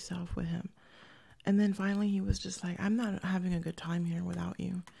enjoy myself with him. And then finally he was just like, I'm not having a good time here without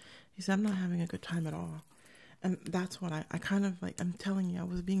you. He said, I'm not having a good time at all. And that's what I kind of like, I'm telling you, I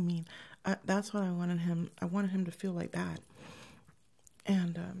was being mean. That's what I wanted him to feel like that.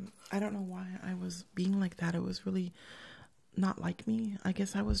 And I don't know why I was being like that. It was really not like me. I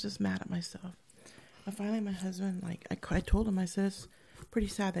guess I was just mad at myself. And finally my husband, like, I told him, I said, it's pretty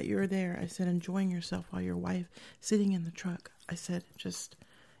sad that you're there. I said, enjoying yourself while your wife sitting in the truck. I said, just,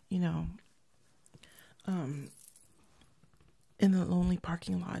 you know, in the lonely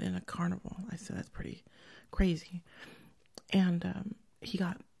parking lot in a carnival. I said, that's pretty crazy. And he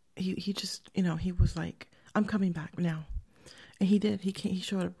just, you know, he was like, I'm coming back now. And he did. He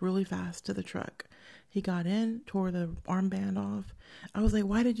showed up really fast to the truck. He got in, tore the armband off. I was like,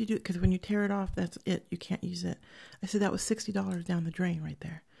 why did you do it? Because when you tear it off, that's it. You can't use it. I said, that was $60 down the drain right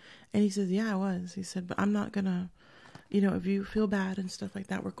there. And he says, yeah, it was. He said, but I'm not going to, you know, if you feel bad and stuff like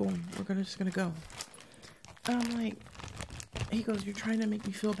that, we're just going to go. And I'm like, he goes, you're trying to make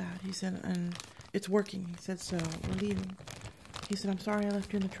me feel bad. He said, and it's working. He said, so we're leaving. He said, I'm sorry I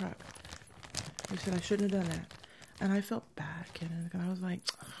left you in the truck. He said, I shouldn't have done that. And I felt bad, kidding. And I was like,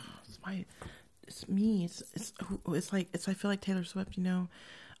 oh, it's me. I feel like Taylor Swift, you know,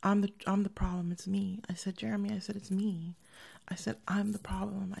 I'm the problem. It's me. I said, Jeremy, I said, it's me. I said, I'm the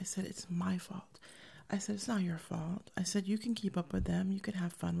problem. I said, it's my fault. I said, it's not your fault. I said, you can keep up with them. You can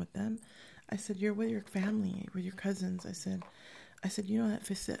have fun with them. I said, you're with your family, with your cousins. I said, you know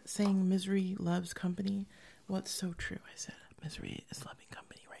that saying, misery loves company? Well, it's so true. I said, misery is loving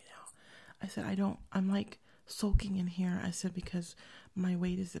company. said, I'm like sulking in here. I said, because my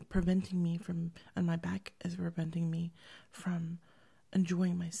weight is preventing me from, and my back is preventing me from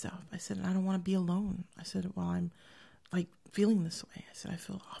enjoying myself. I said, and I don't want to be alone. I said, while I'm like feeling this way, I said, I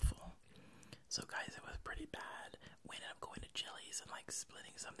feel awful. So guys, it was pretty bad. We ended up going to Chili's and like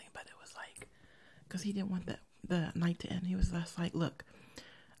splitting something, but it was like, because he didn't want the night to end. He was just like, look,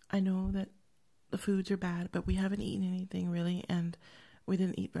 I know that the foods are bad, but we haven't eaten anything really, and we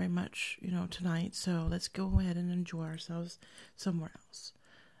didn't eat very much, tonight, so let's go ahead and enjoy ourselves somewhere else.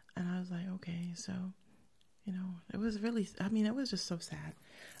 And I was like, okay. So, it was really, it was just so sad.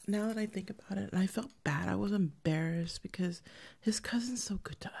 Now that I think about it, and I felt bad, I was embarrassed because his cousin's so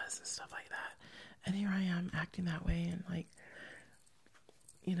good to us and stuff like that. And here I am acting that way and like,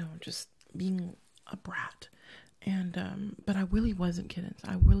 just being a brat. And, but I really wasn't, Kittens.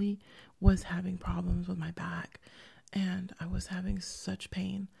 I really was having problems with my back, and I was having such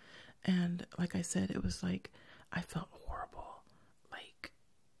pain. And like I said, it was like, I felt horrible, like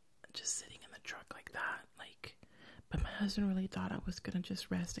just sitting in the truck like that, like, but my husband really thought I was going to just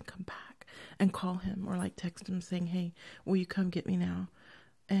rest and come back and call him or like text him saying, hey, will you come get me now?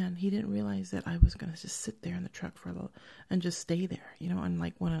 And he didn't realize that I was going to just sit there in the truck for a little and just stay there, and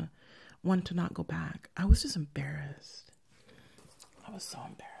like want to not go back. I was just embarrassed. I was so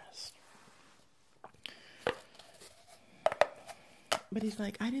embarrassed. But he's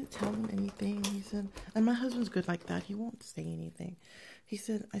like, I didn't tell him anything. He said, and my husband's good like that. He won't say anything. He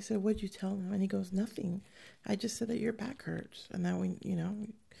said, I said, what'd you tell him? And he goes, nothing. I just said that your back hurts. And then we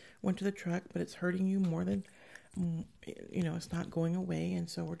went to the truck, but it's hurting you more than, it's not going away. And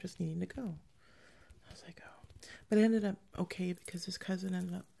so we're just needing to go. I was like, oh. But it ended up okay because his cousin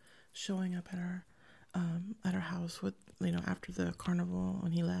ended up showing up at our house with, after the carnival,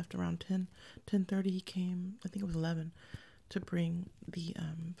 when he left around 10:30, he came, I think it was 11, to bring the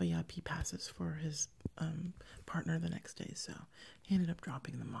VIP passes for his partner the next day. So he ended up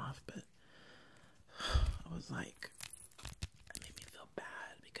dropping them off, but I was like, it made me feel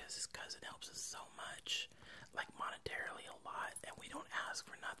bad because his cousin helps us so much, like monetarily a lot, and we don't ask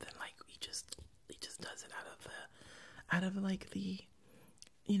for nothing. Like he just does it out of like the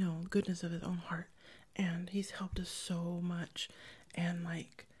goodness of his own heart. And he's helped us so much, and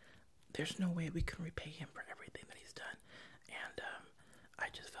like there's no way we can repay him for everything that he's done. And I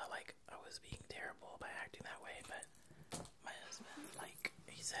just felt like I was being terrible by acting that way. But my husband, like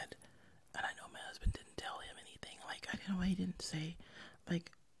he said, and I know my husband didn't tell him anything, like I don't know why he didn't say,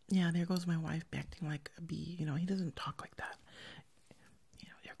 like, yeah, there goes my wife acting like a bee. He doesn't talk like that.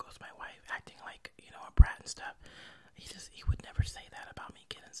 There goes my wife acting like, a brat and stuff. He would never say that about me,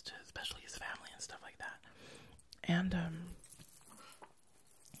 Kittens, to especially his family and stuff like that. And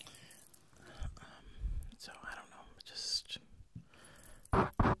so I don't know,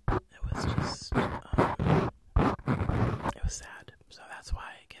 it was sad. So that's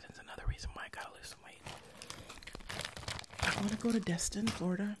why, Kittens, another reason why I gotta lose some weight. I want to go to Destin,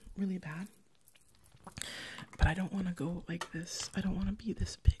 Florida, really bad, but I don't want to go like this. I don't want to be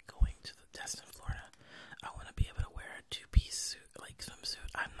this big going to the Destin, Florida. I want to be able to wear a two-piece suit, like swimsuit.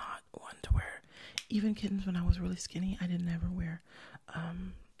 I'm not one to wear, even, Kittens, when I was really skinny, I didn't ever wear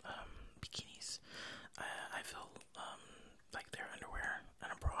bikinis. I feel like they're underwear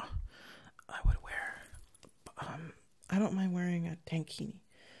and a bra. I would wear, I don't mind wearing a tankini.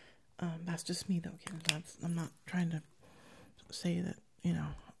 That's just me though, Kittens. I'm not trying to say that,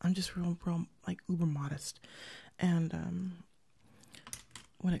 I'm just real like uber modest. And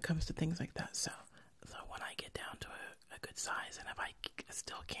when it comes to things like that, so when I get down to a good size, and if I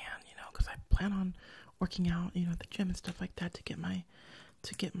still can, because I plan on working out, at the gym and stuff like that to get my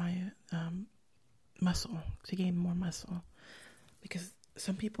muscle, to gain more muscle, because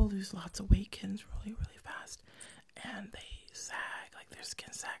some people lose lots of weight, Kittens, really, really fast, and they sag, like their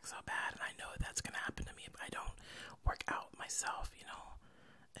skin sags so bad, and I know that's going to happen to me if I don't work out myself,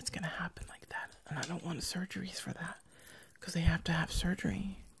 it's going to happen like that, and I don't want surgeries for that, because they have to have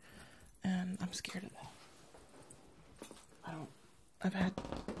surgery, and I'm scared of that. I've had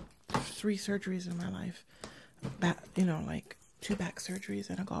 3 surgeries in my life, like 2 back surgeries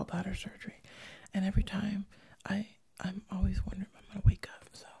and a gallbladder surgery, and every time I'm always wondering if I'm going to wake up,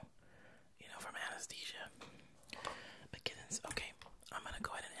 so, from anesthesia. But Kittens, okay, I'm going to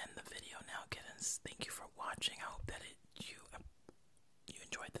go ahead and end the video now, Kittens. Thank you for watching. I hope that you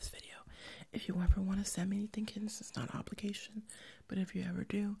enjoyed this video. If you ever want to send me anything, Kittens, it's not an obligation, but if you ever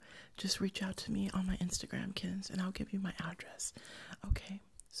do, just reach out to me on my Instagram, Kittens, and I'll give you my address. Okay,